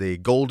days as a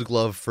Gold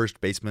Glove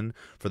first baseman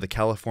for the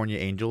California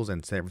Angels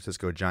and San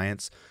Francisco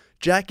Giants,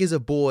 Jack is a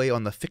boy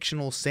on the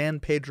fictional San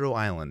Pedro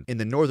Island in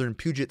the northern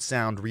Puget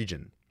Sound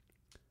region.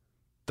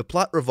 The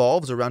plot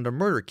revolves around a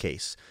murder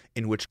case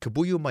in which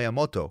Kabuyo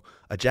Miyamoto,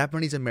 a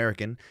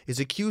Japanese-American, is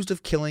accused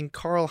of killing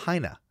Karl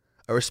Heine,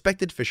 a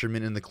respected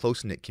fisherman in the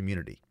close-knit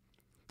community.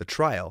 The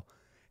trial,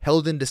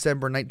 held in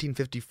December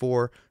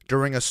 1954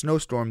 during a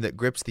snowstorm that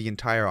grips the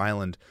entire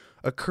island,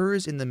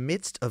 occurs in the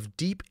midst of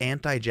deep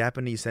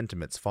anti-Japanese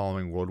sentiments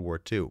following World War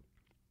II.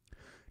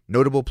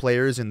 Notable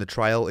players in the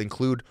trial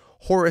include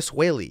Horace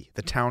Whaley,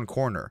 the town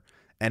coroner,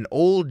 and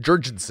Ole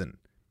Jurgensen,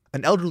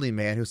 an elderly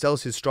man who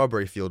sells his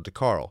strawberry field to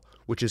Karl,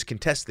 which is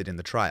contested in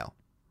the trial.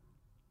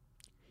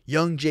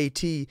 Young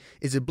JT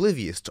is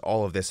oblivious to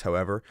all of this,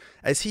 however,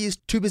 as he is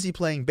too busy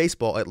playing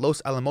baseball at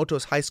Los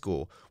Alamos High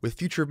School with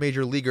future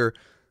major leaguer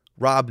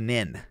Rob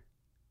Nen.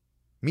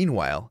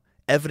 Meanwhile,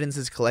 evidence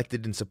is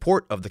collected in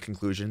support of the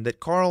conclusion that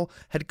Karl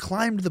had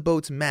climbed the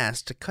boat's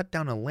mast to cut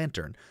down a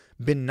lantern,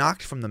 been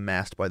knocked from the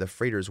mast by the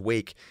freighter's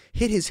wake,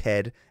 hit his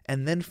head,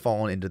 and then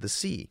fallen into the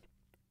sea.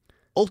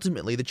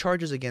 Ultimately, the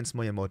charges against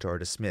Miyamoto are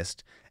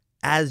dismissed,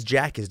 as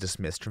Jack is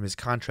dismissed from his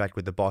contract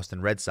with the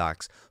Boston Red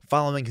Sox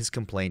following his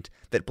complaint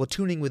that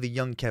platooning with a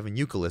young Kevin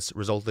Youkilis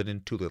resulted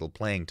in too little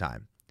playing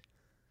time.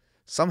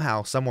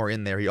 Somehow, somewhere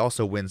in there, he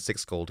also wins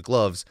 6 Gold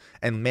Gloves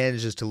and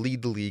manages to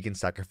lead the league in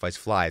sacrifice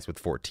flies with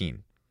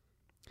 14.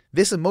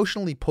 This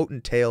emotionally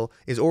potent tale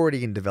is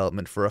already in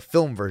development for a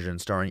film version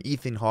starring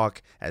Ethan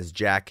Hawke as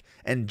Jack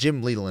and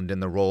Jim Leland in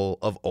the role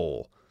of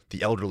Ole,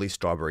 the elderly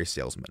strawberry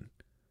salesman.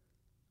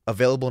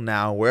 Available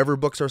now wherever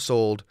books are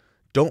sold.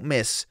 Don't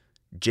miss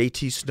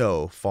JT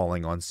Snow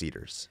Falling on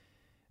Cedars.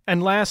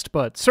 And last,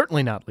 but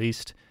certainly not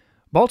least,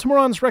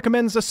 Baltimoreans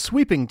recommends a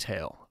sweeping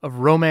tale of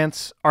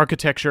romance,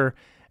 architecture,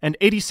 and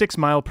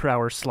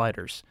 86-mile-per-hour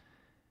sliders.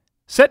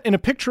 Set in a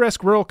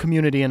picturesque rural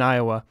community in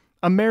Iowa,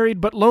 a married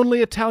but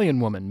lonely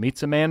Italian woman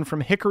meets a man from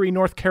Hickory,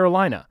 North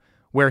Carolina,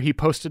 where he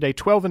posted a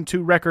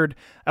 12-2 record,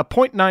 a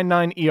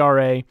 .99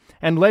 ERA,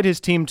 and led his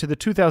team to the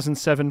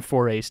 2007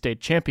 4A state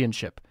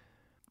championship.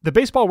 The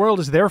baseball world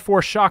is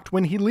therefore shocked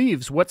when he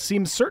leaves what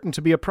seems certain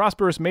to be a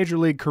prosperous major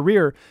league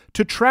career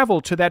to travel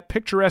to that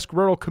picturesque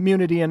rural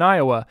community in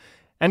Iowa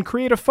and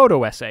create a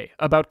photo essay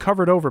about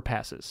covered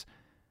overpasses.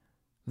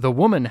 The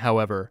woman,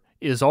 however,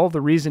 is all the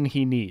reason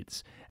he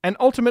needs, and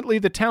ultimately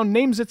the town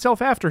names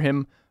itself after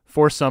him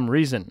for some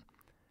reason.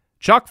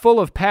 Chock full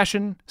of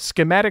passion,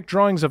 schematic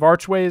drawings of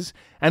archways,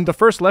 and the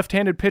first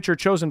left-handed pitcher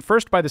chosen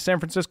first by the San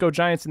Francisco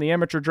Giants in the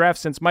amateur draft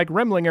since Mike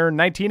Remlinger in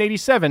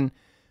 1987,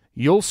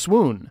 you'll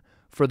swoon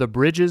for the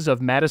bridges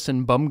of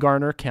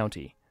Madison-Bumgarner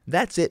County.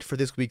 That's it for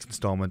this week's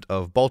installment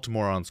of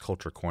Baltimoreans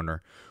Culture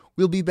Corner.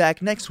 We'll be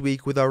back next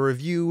week with our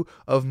review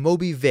of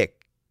Moby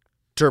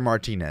Victor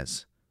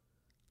Martinez.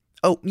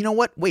 Oh, you know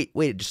what? Wait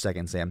just a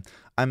second, Sam.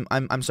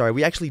 I'm sorry.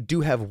 We actually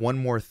do have one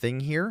more thing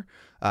here.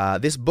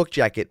 This book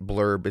jacket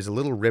blurb is a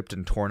little ripped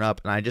and torn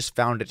up, and I just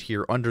found it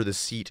here under the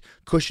seat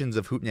cushions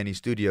of Hootenanny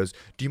Studios.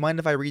 Do you mind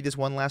if I read this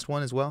one last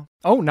one as well?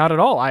 Oh, not at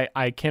all.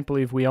 I can't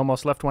believe we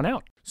almost left one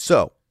out.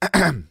 So,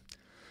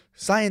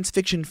 science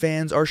fiction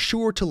fans are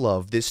sure to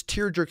love this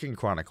tear-jerking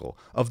chronicle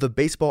of the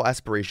baseball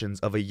aspirations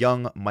of a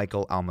young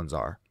Michael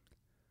Almanzar.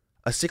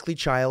 A sickly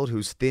child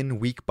whose thin,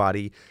 weak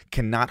body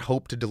cannot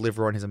hope to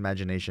deliver on his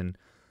imagination,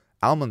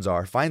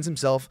 Almanzar finds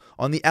himself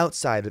on the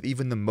outside of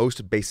even the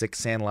most basic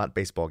sandlot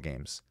baseball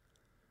games.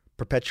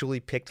 Perpetually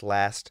picked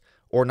last,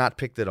 or not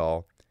picked at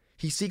all,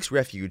 he seeks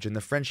refuge in the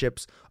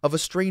friendships of a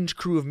strange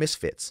crew of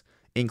misfits,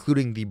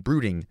 including the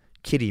brooding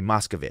Kitty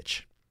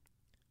Moscovich.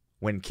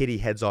 When Kitty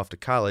heads off to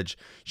college,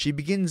 she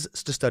begins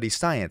to study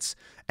science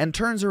and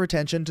turns her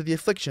attention to the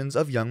afflictions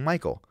of young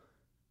Michael.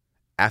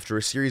 After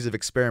a series of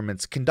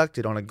experiments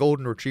conducted on a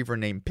golden retriever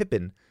named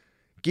Pippin,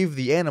 give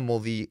the animal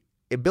the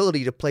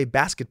ability to play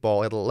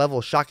basketball at a level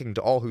shocking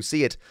to all who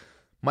see it,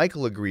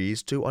 Michael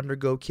agrees to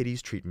undergo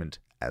Kitty's treatment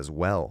as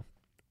well.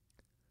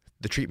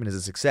 The treatment is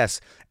a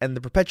success, and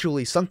the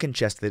perpetually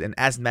sunken-chested and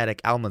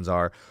asthmatic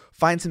Almanzar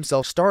finds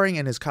himself starring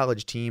in his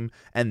college team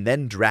and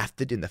then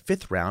drafted in the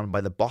 5th round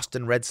by the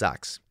Boston Red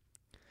Sox.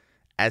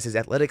 As his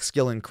athletic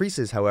skill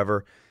increases,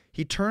 however,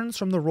 he turns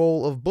from the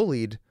role of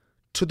bullied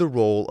to the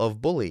role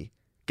of bully,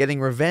 getting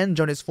revenge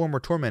on his former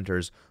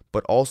tormentors,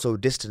 but also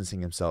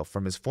distancing himself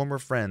from his former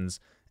friends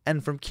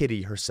and from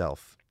Kitty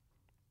herself.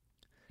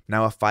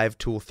 Now a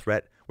 5-tool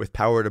threat with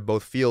power to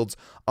both fields,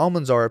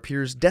 Almanzar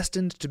appears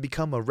destined to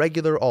become a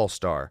regular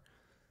all-star.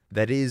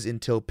 That is,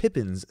 until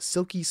Pippin's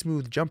silky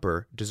smooth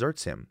jumper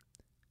deserts him.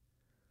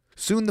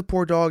 Soon the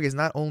poor dog is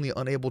not only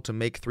unable to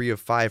make 3 of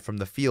 5 from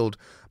the field,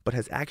 but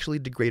has actually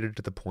degraded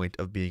to the point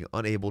of being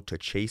unable to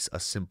chase a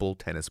simple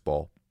tennis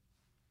ball.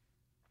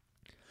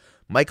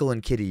 Michael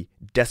and Kitty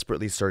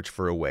desperately search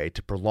for a way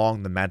to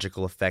prolong the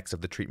magical effects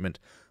of the treatment,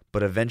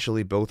 but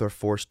eventually both are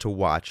forced to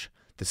watch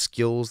the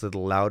skills that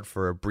allowed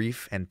for a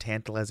brief and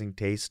tantalizing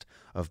taste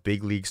of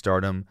big league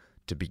stardom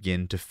to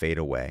begin to fade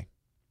away.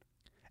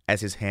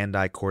 As his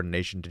hand-eye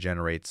coordination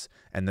degenerates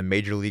and the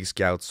major league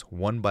scouts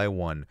one by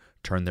one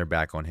turn their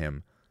back on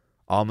him,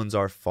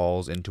 Almanzar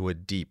falls into a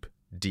deep,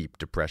 deep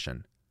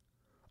depression.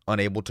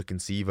 Unable to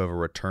conceive of a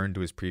return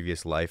to his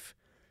previous life,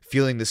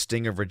 feeling the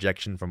sting of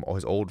rejection from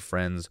his old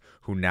friends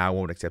who now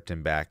won't accept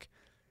him back,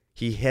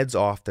 he heads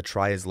off to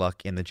try his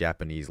luck in the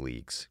Japanese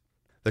leagues.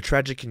 The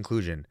tragic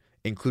conclusion,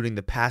 including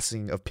the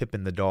passing of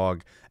Pippin the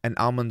dog and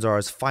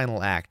Almanzar's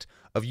final act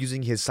of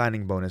using his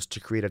signing bonus to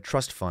create a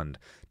trust fund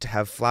to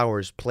have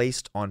flowers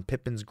placed on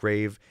Pippin's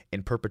grave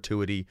in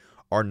perpetuity,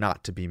 are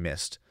not to be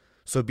missed.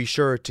 So be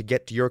sure to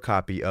get to your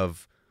copy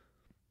of...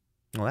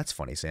 Well, that's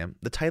funny, Sam.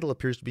 The title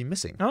appears to be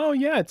missing. Oh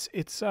yeah,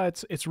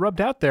 it's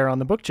rubbed out there on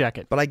the book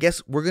jacket. But I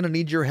guess we're going to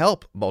need your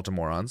help,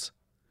 Baltimoreans.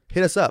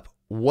 Hit us up.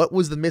 What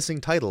was the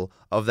missing title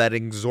of that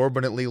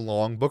exorbitantly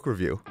long book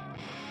review?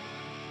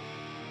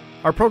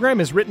 Our program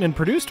is written and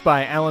produced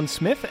by Alan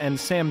Smith and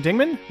Sam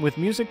Dingman, with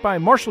music by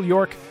Marshall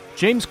York,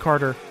 James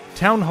Carter,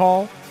 Town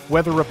Hall,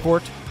 Weather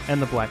Report,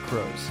 and the Black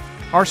Crows.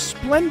 Our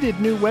splendid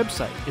new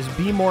website is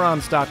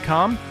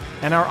bmorons.com,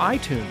 and our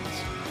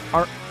iTunes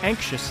are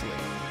anxiously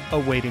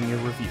awaiting your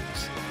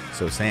reviews.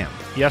 So, Sam.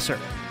 Yes, sir.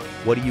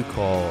 What do you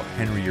call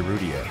Henry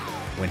Urrutia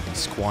when he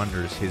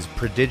squanders his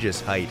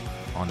prodigious height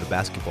on the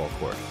basketball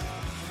court?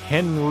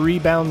 Hen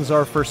rebounds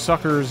are for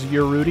suckers,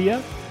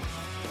 Urrutia,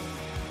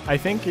 I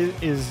think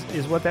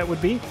is what that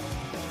would be.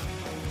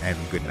 And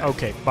good night.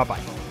 Okay, bye-bye.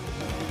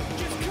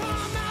 Just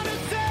come out and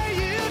say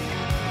it.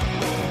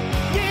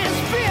 Yeah,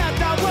 spit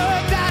the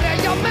words out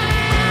of your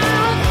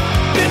mouth.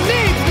 It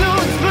needs no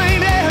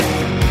explaining.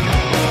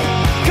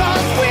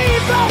 'Cause we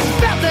both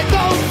felt it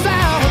go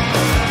south.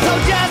 So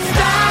just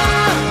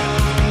stop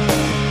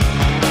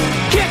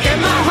kicking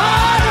my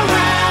heart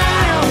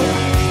around.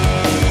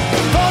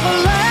 For the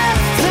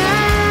last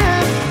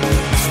time,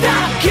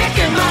 stop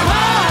kicking my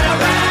heart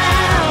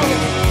around.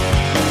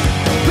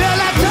 Well,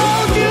 I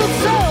told you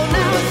so,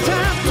 now it's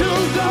time to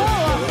go.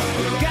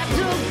 Got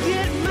to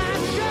get my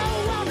show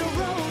on the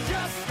road,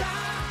 just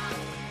stop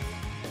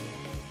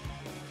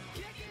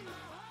kicking my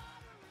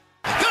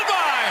heart.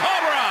 Goodbye,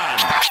 home run!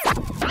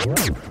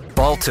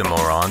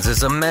 Baltimoreans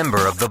is a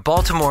member of the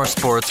Baltimore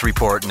Sports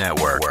Report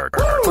Network.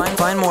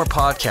 Find more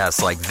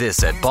podcasts like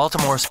this at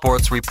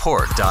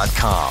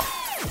baltimoresportsreport.com.